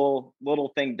that little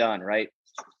thing done, right?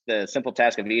 The simple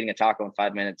task of eating a taco in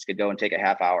 5 minutes could go and take a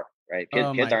half hour, right?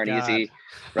 Kids aren't easy.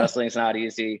 Wrestling's not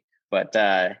easy, but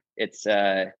it's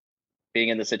being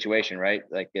in the situation, right?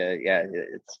 Like,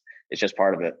 it's just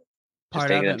part of it. Just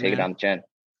take it on the chin.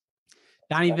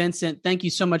 Donnie Vincent, thank you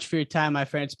so much for your time, my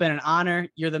friend. It's been an honor.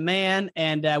 You're the man,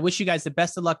 and wish you guys the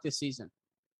best of luck this season.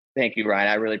 Thank you, Ryan.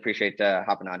 I really appreciate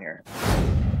hopping on here.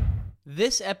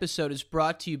 This episode is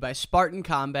brought to you by Spartan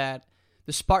Combat.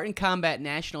 The Spartan Combat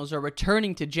Nationals are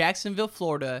returning to Jacksonville,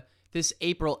 Florida this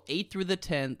April 8th through the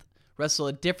 10th. Wrestle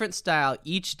a different style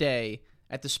each day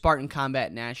at the Spartan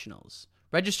Combat Nationals.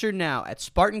 Register now at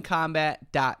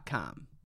SpartanCombat.com.